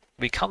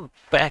 we come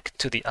back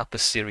to the Upper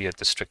Cyria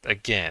District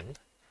again,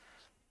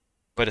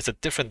 but it's a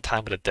different time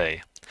of the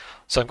day.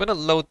 So I'm going to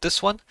load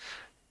this one.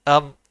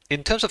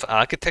 In terms of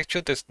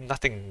architecture, there's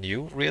nothing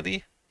new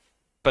really,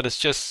 but it's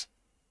just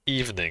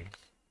evening.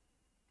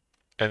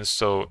 And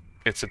so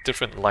it's a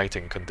different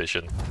lighting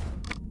condition.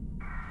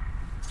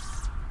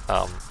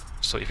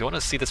 So if you want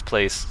to see this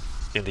place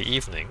in the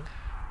evening,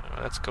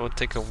 let's go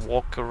take a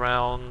walk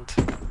around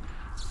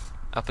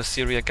Upper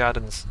Cyria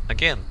Gardens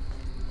again.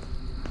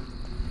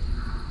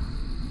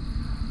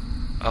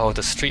 Oh,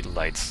 the street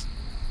lights.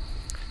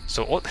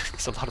 So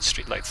there's a lot of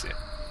street lights here.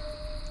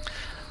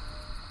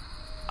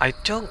 I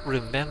don't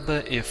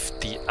remember if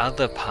the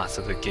other parts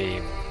of the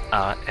game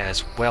are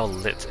as well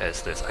lit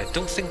as this. I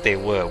don't think they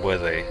were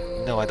they?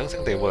 No, I don't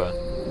think they were.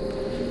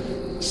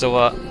 So,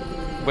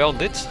 well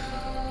lit.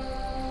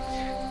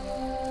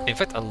 In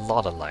fact, a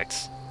lot of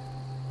lights.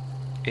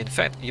 In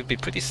fact, you'd be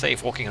pretty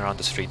safe walking around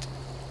the street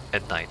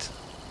at night.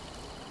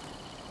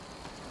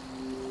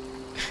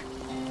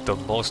 The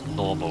most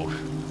normal.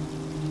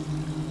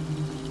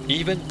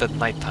 Even the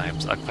night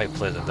times are quite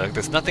pleasant. Like,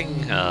 there's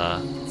nothing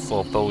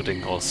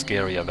foreboding or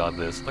scary about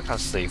this. Look how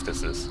safe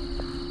this is.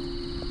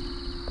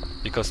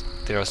 Because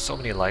there are so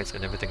many lights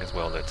and everything is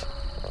well lit.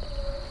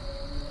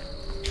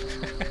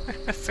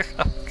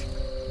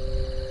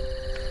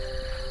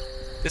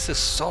 This is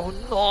so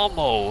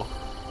normal!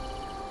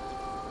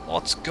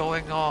 What's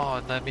going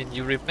on? I mean,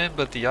 you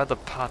remember the other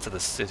parts of the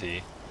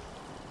city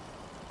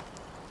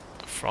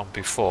from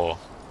before.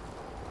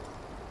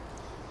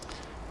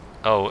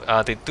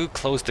 Oh, they do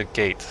close the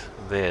gate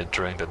there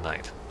during the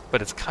night,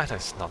 but it's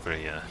not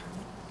very,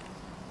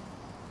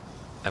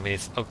 I mean,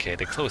 it's okay,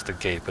 they close the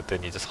gate, but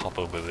then you just hop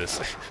over this.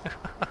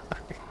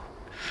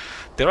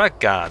 There are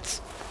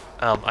guards.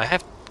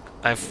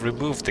 I've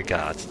removed the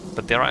guards,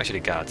 but there are actually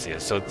guards here,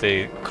 so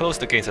they close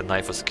the gates at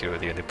night for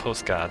security, and they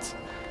post guards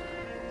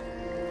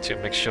to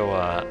make sure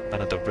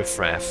none of the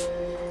riffraff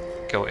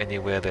go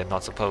anywhere they're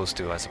not supposed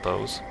to, I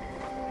suppose.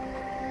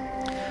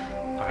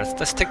 Alright,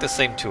 let's take the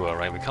same tour,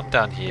 right? We come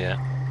down here,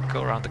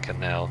 go around the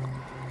canal.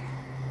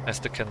 Has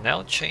the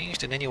canal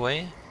changed in any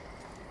way?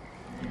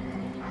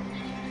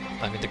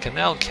 I mean, the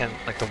canal can,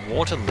 like, the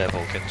water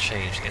level can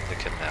change in the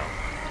canal.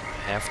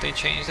 Have they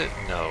changed it?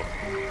 No.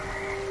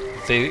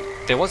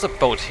 There was a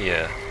boat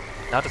here.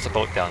 Now there's a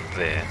boat down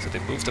there, so they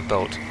moved the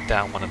boat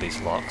down one of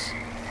these locks.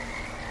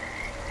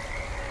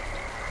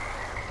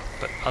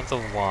 But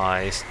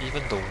otherwise,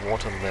 even the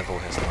water level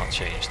has not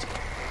changed.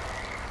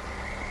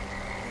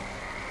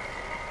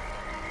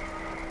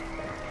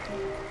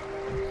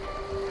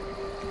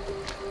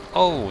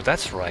 Oh,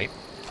 that's right.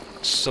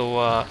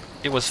 So,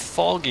 it was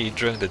foggy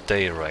during the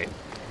day, right?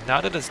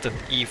 Now that it's the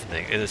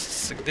evening, it is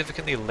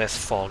significantly less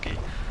foggy.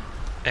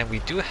 And we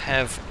do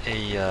have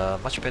a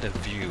much better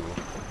view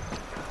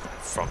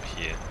from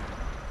here.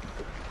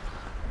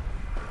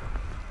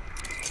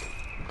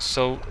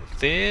 So,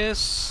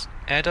 there's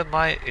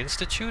Adamite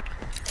Institute.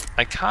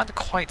 I can't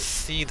quite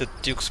see the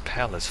Duke's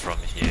Palace from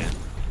here.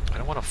 I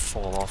don't want to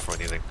fall off or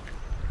anything.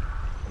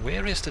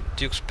 Where is the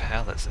Duke's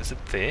Palace? Is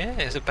it there?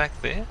 Is it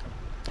back there?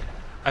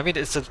 I mean,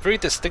 it's a very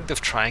distinctive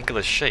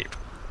triangular shape,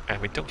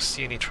 and we don't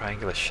see any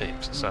triangular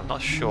shapes, so I'm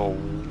not sure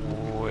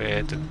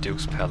where the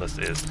Duke's Palace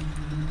is.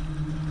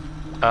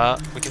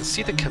 We can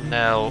see the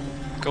canal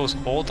goes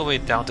all the way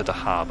down to the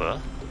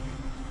harbour.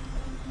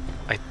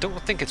 I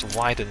don't think it's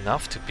wide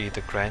enough to be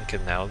the Grand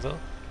Canal though.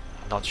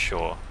 Not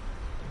sure.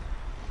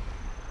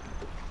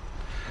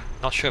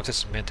 Not sure if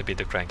this is meant to be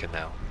the Grand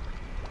Canal.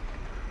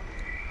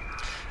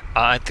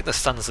 I think the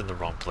sun's in the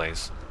wrong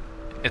place.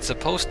 It's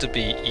supposed to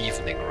be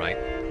evening, right?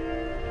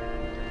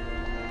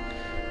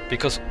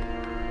 Because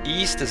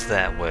east is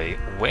that way,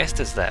 west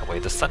is that way,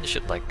 the sun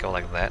should like go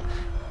like that.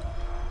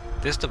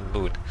 There's the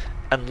moon.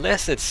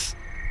 Unless it's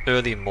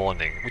early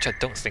morning, which I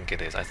don't think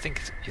it is. I think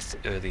it's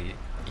early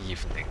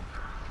evening.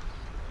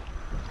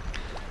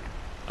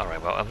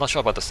 Alright, well, I'm not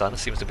sure about the sun, it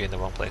seems to be in the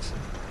wrong place.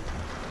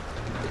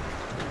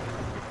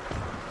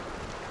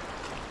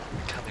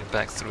 Coming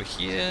back through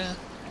here.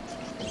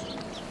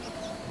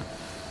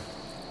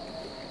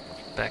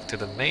 Back to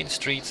the main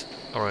street,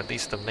 or at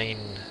least the main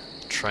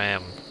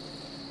tram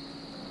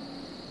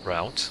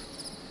route.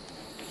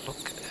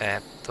 Look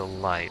at the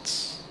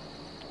lights.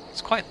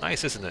 It's quite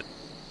nice, isn't it?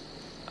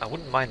 I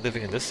wouldn't mind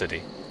living in this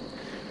city.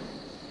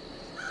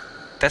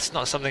 That's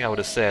not something I would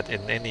have said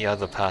in any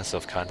other parts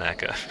of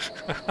Karnaca.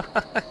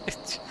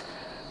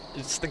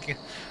 Just thinking,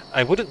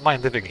 I wouldn't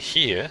mind living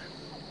here.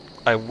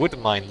 I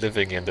wouldn't mind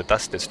living in the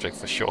Dust District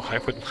for sure. I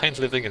wouldn't mind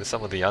living in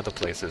some of the other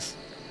places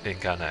in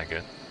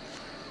Karnaca.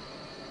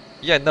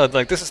 Yeah, no,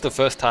 like this is the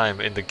first time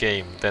in the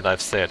game that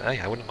I've said, hey,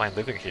 I wouldn't mind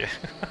living here.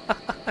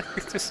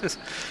 This is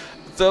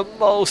the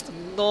most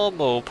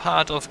normal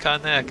part of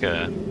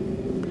Karnaca.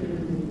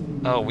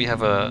 Oh, we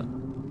have a...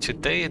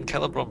 Today in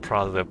Calibron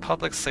Prada, the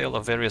public sale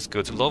of various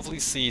goods lawfully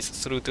seized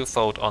through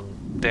default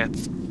on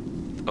debts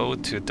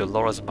owed to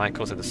Dolores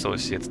Michaels and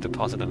Associates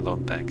Deposit and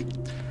Loan Bank.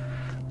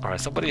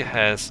 Alright, somebody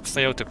has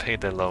failed to pay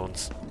their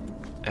loans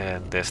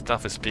and their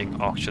stuff is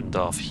being auctioned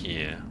off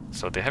here.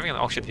 So they're having an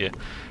auction here.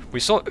 We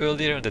saw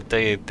earlier in the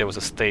day there was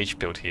a stage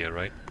built here,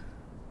 right?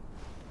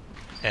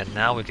 And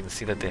now we can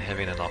see that they're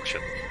having an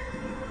auction.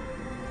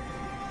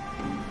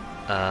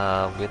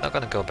 We're not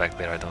gonna go back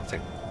there, I don't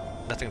think.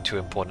 Nothing too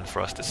important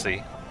for us to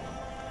see.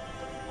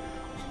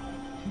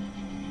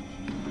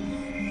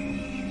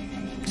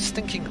 Just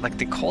thinking, like,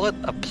 they call it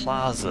a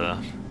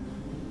plaza.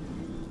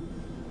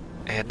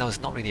 And no,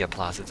 it's not really a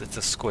plaza, it's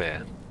a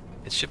square.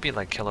 It should be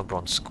like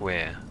Kelebron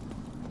Square.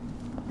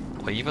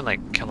 Or even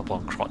like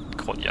Kelebron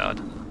Courtyard.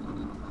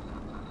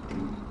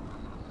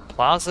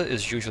 Plaza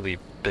is usually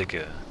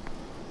bigger,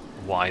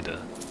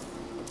 wider.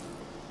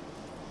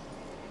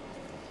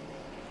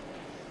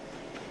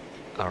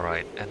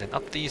 Alright, and then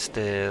up these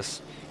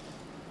stairs.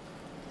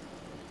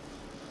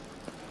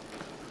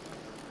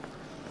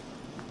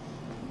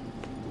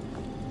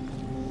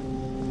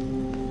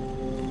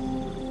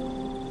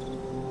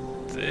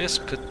 This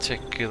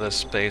particular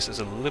space is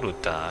a little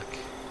dark.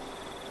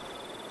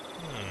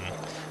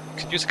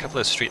 Could use a couple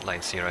of street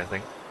lights here, I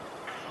think.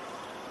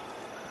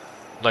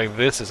 Like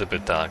this is a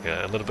bit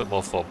darker, a little bit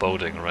more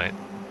foreboding, right?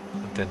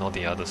 Than all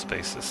the other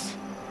spaces.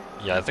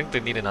 Yeah, I think they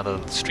need another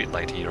street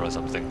light here or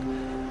something.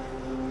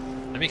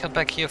 Let me come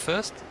back here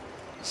first.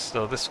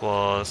 So this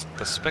was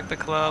the Spectre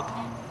Club.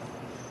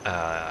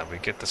 We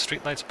get the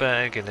streetlights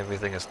back and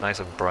everything is nice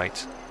and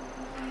bright.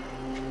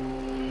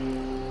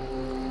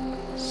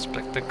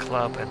 Spectre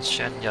Club and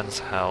Shen Yan's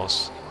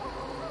house.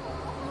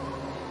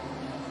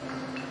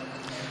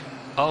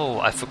 Oh,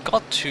 I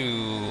forgot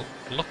to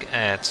look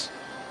at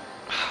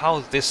how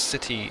this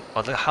city,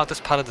 or how this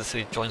part of the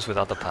city joins with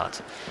other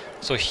parts.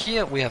 So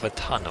here we have a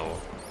tunnel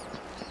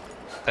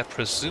that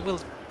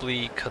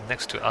presumably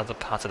connects to other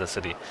parts of the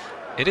city.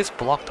 It is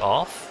blocked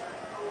off.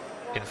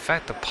 In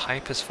fact, the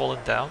pipe has fallen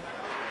down.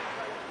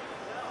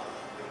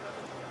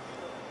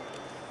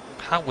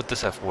 How would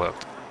this have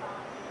worked?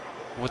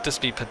 Would this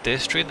be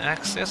pedestrian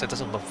access? It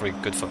doesn't look very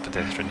good for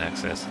pedestrian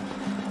access.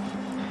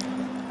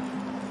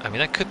 I mean,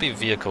 that could be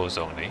vehicles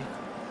only.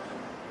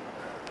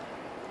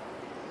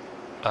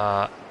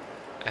 And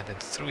then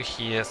through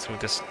here, through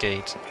this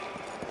gate.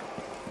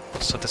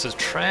 So there's a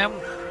tram.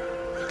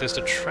 There's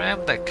the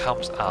tram that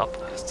comes up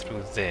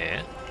through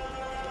there.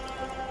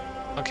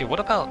 Okay, what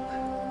about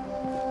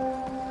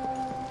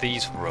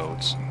these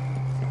roads?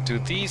 Do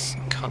these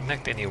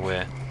connect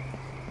anywhere?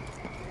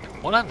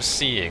 What I'm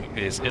seeing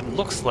is it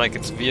looks like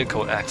it's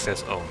vehicle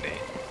access only,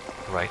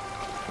 right?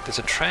 There's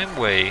a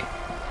tramway.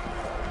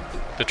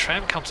 The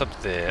tram comes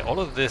up there. All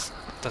of this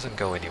doesn't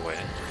go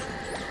anywhere.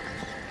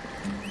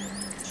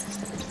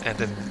 And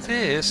then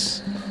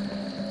this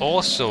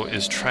also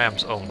is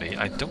trams only.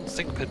 I don't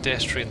think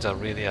pedestrians are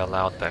really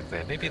allowed back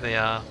there. Maybe they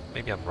are.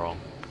 Maybe I'm wrong.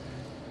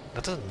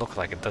 That doesn't look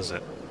like it, does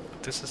it?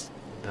 This is...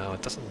 No,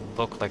 it doesn't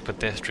look like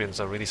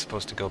pedestrians are really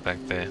supposed to go back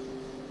there.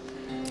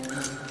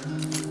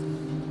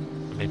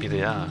 Maybe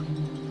they are.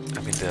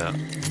 I mean, there are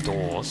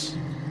doors.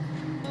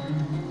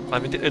 I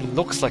mean, it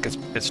looks like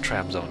it's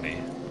trams only.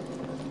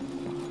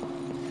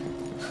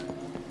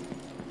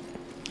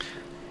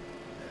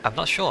 I'm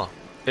not sure.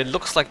 It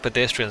looks like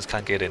pedestrians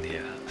can't get in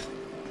here.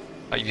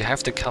 You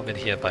have to come in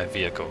here by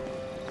vehicle.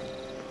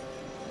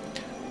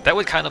 That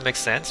would kind of make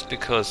sense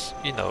because,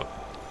 you know,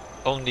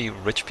 only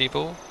rich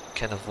people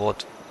can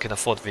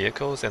afford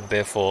vehicles, and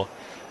therefore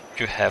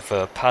you have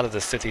a part of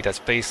the city that's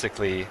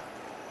basically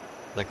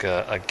like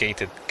a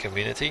gated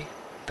community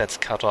that's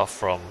cut off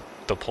from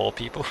the poor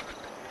people.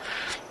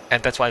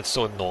 And that's why it's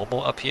so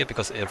normal up here,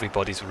 because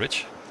everybody's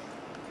rich.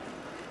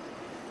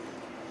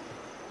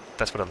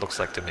 That's what it looks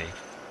like to me.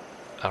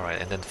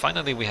 Alright, and then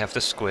finally we have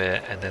the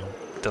square, and then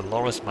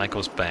Dolores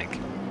Michael's Bank.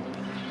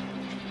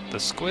 The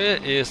square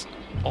is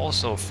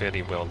also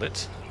fairly well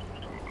lit.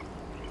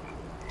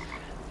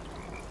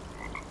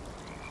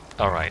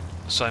 Alright,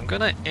 so I'm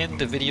gonna end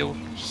the video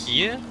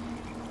here.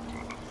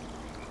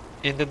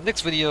 In the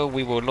next video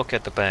we will look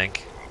at the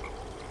bank.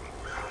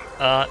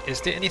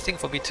 Is there anything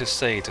for me to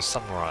say to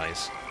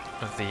summarize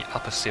the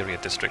Upper Cyria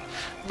District?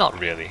 Not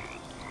really.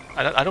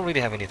 I don't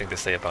really have anything to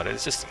say about it.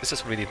 It's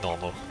just really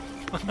normal.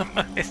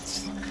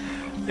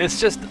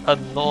 It's just a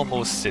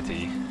normal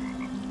city.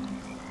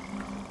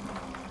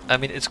 I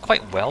mean, it's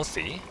quite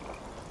wealthy.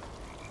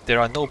 There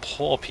are no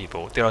poor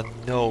people. There are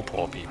no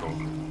poor people.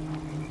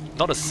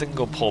 Not a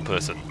single poor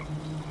person.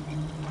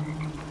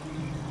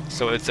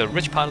 So it's a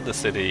rich part of the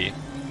city.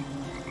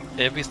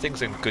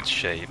 Everything's in good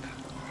shape.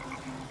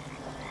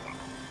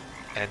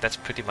 And that's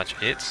pretty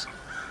much it.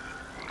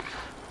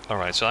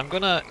 Alright, so I'm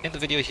gonna end the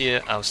video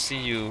here. I'll see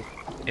you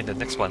in the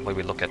next one where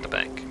we look at the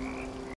bank.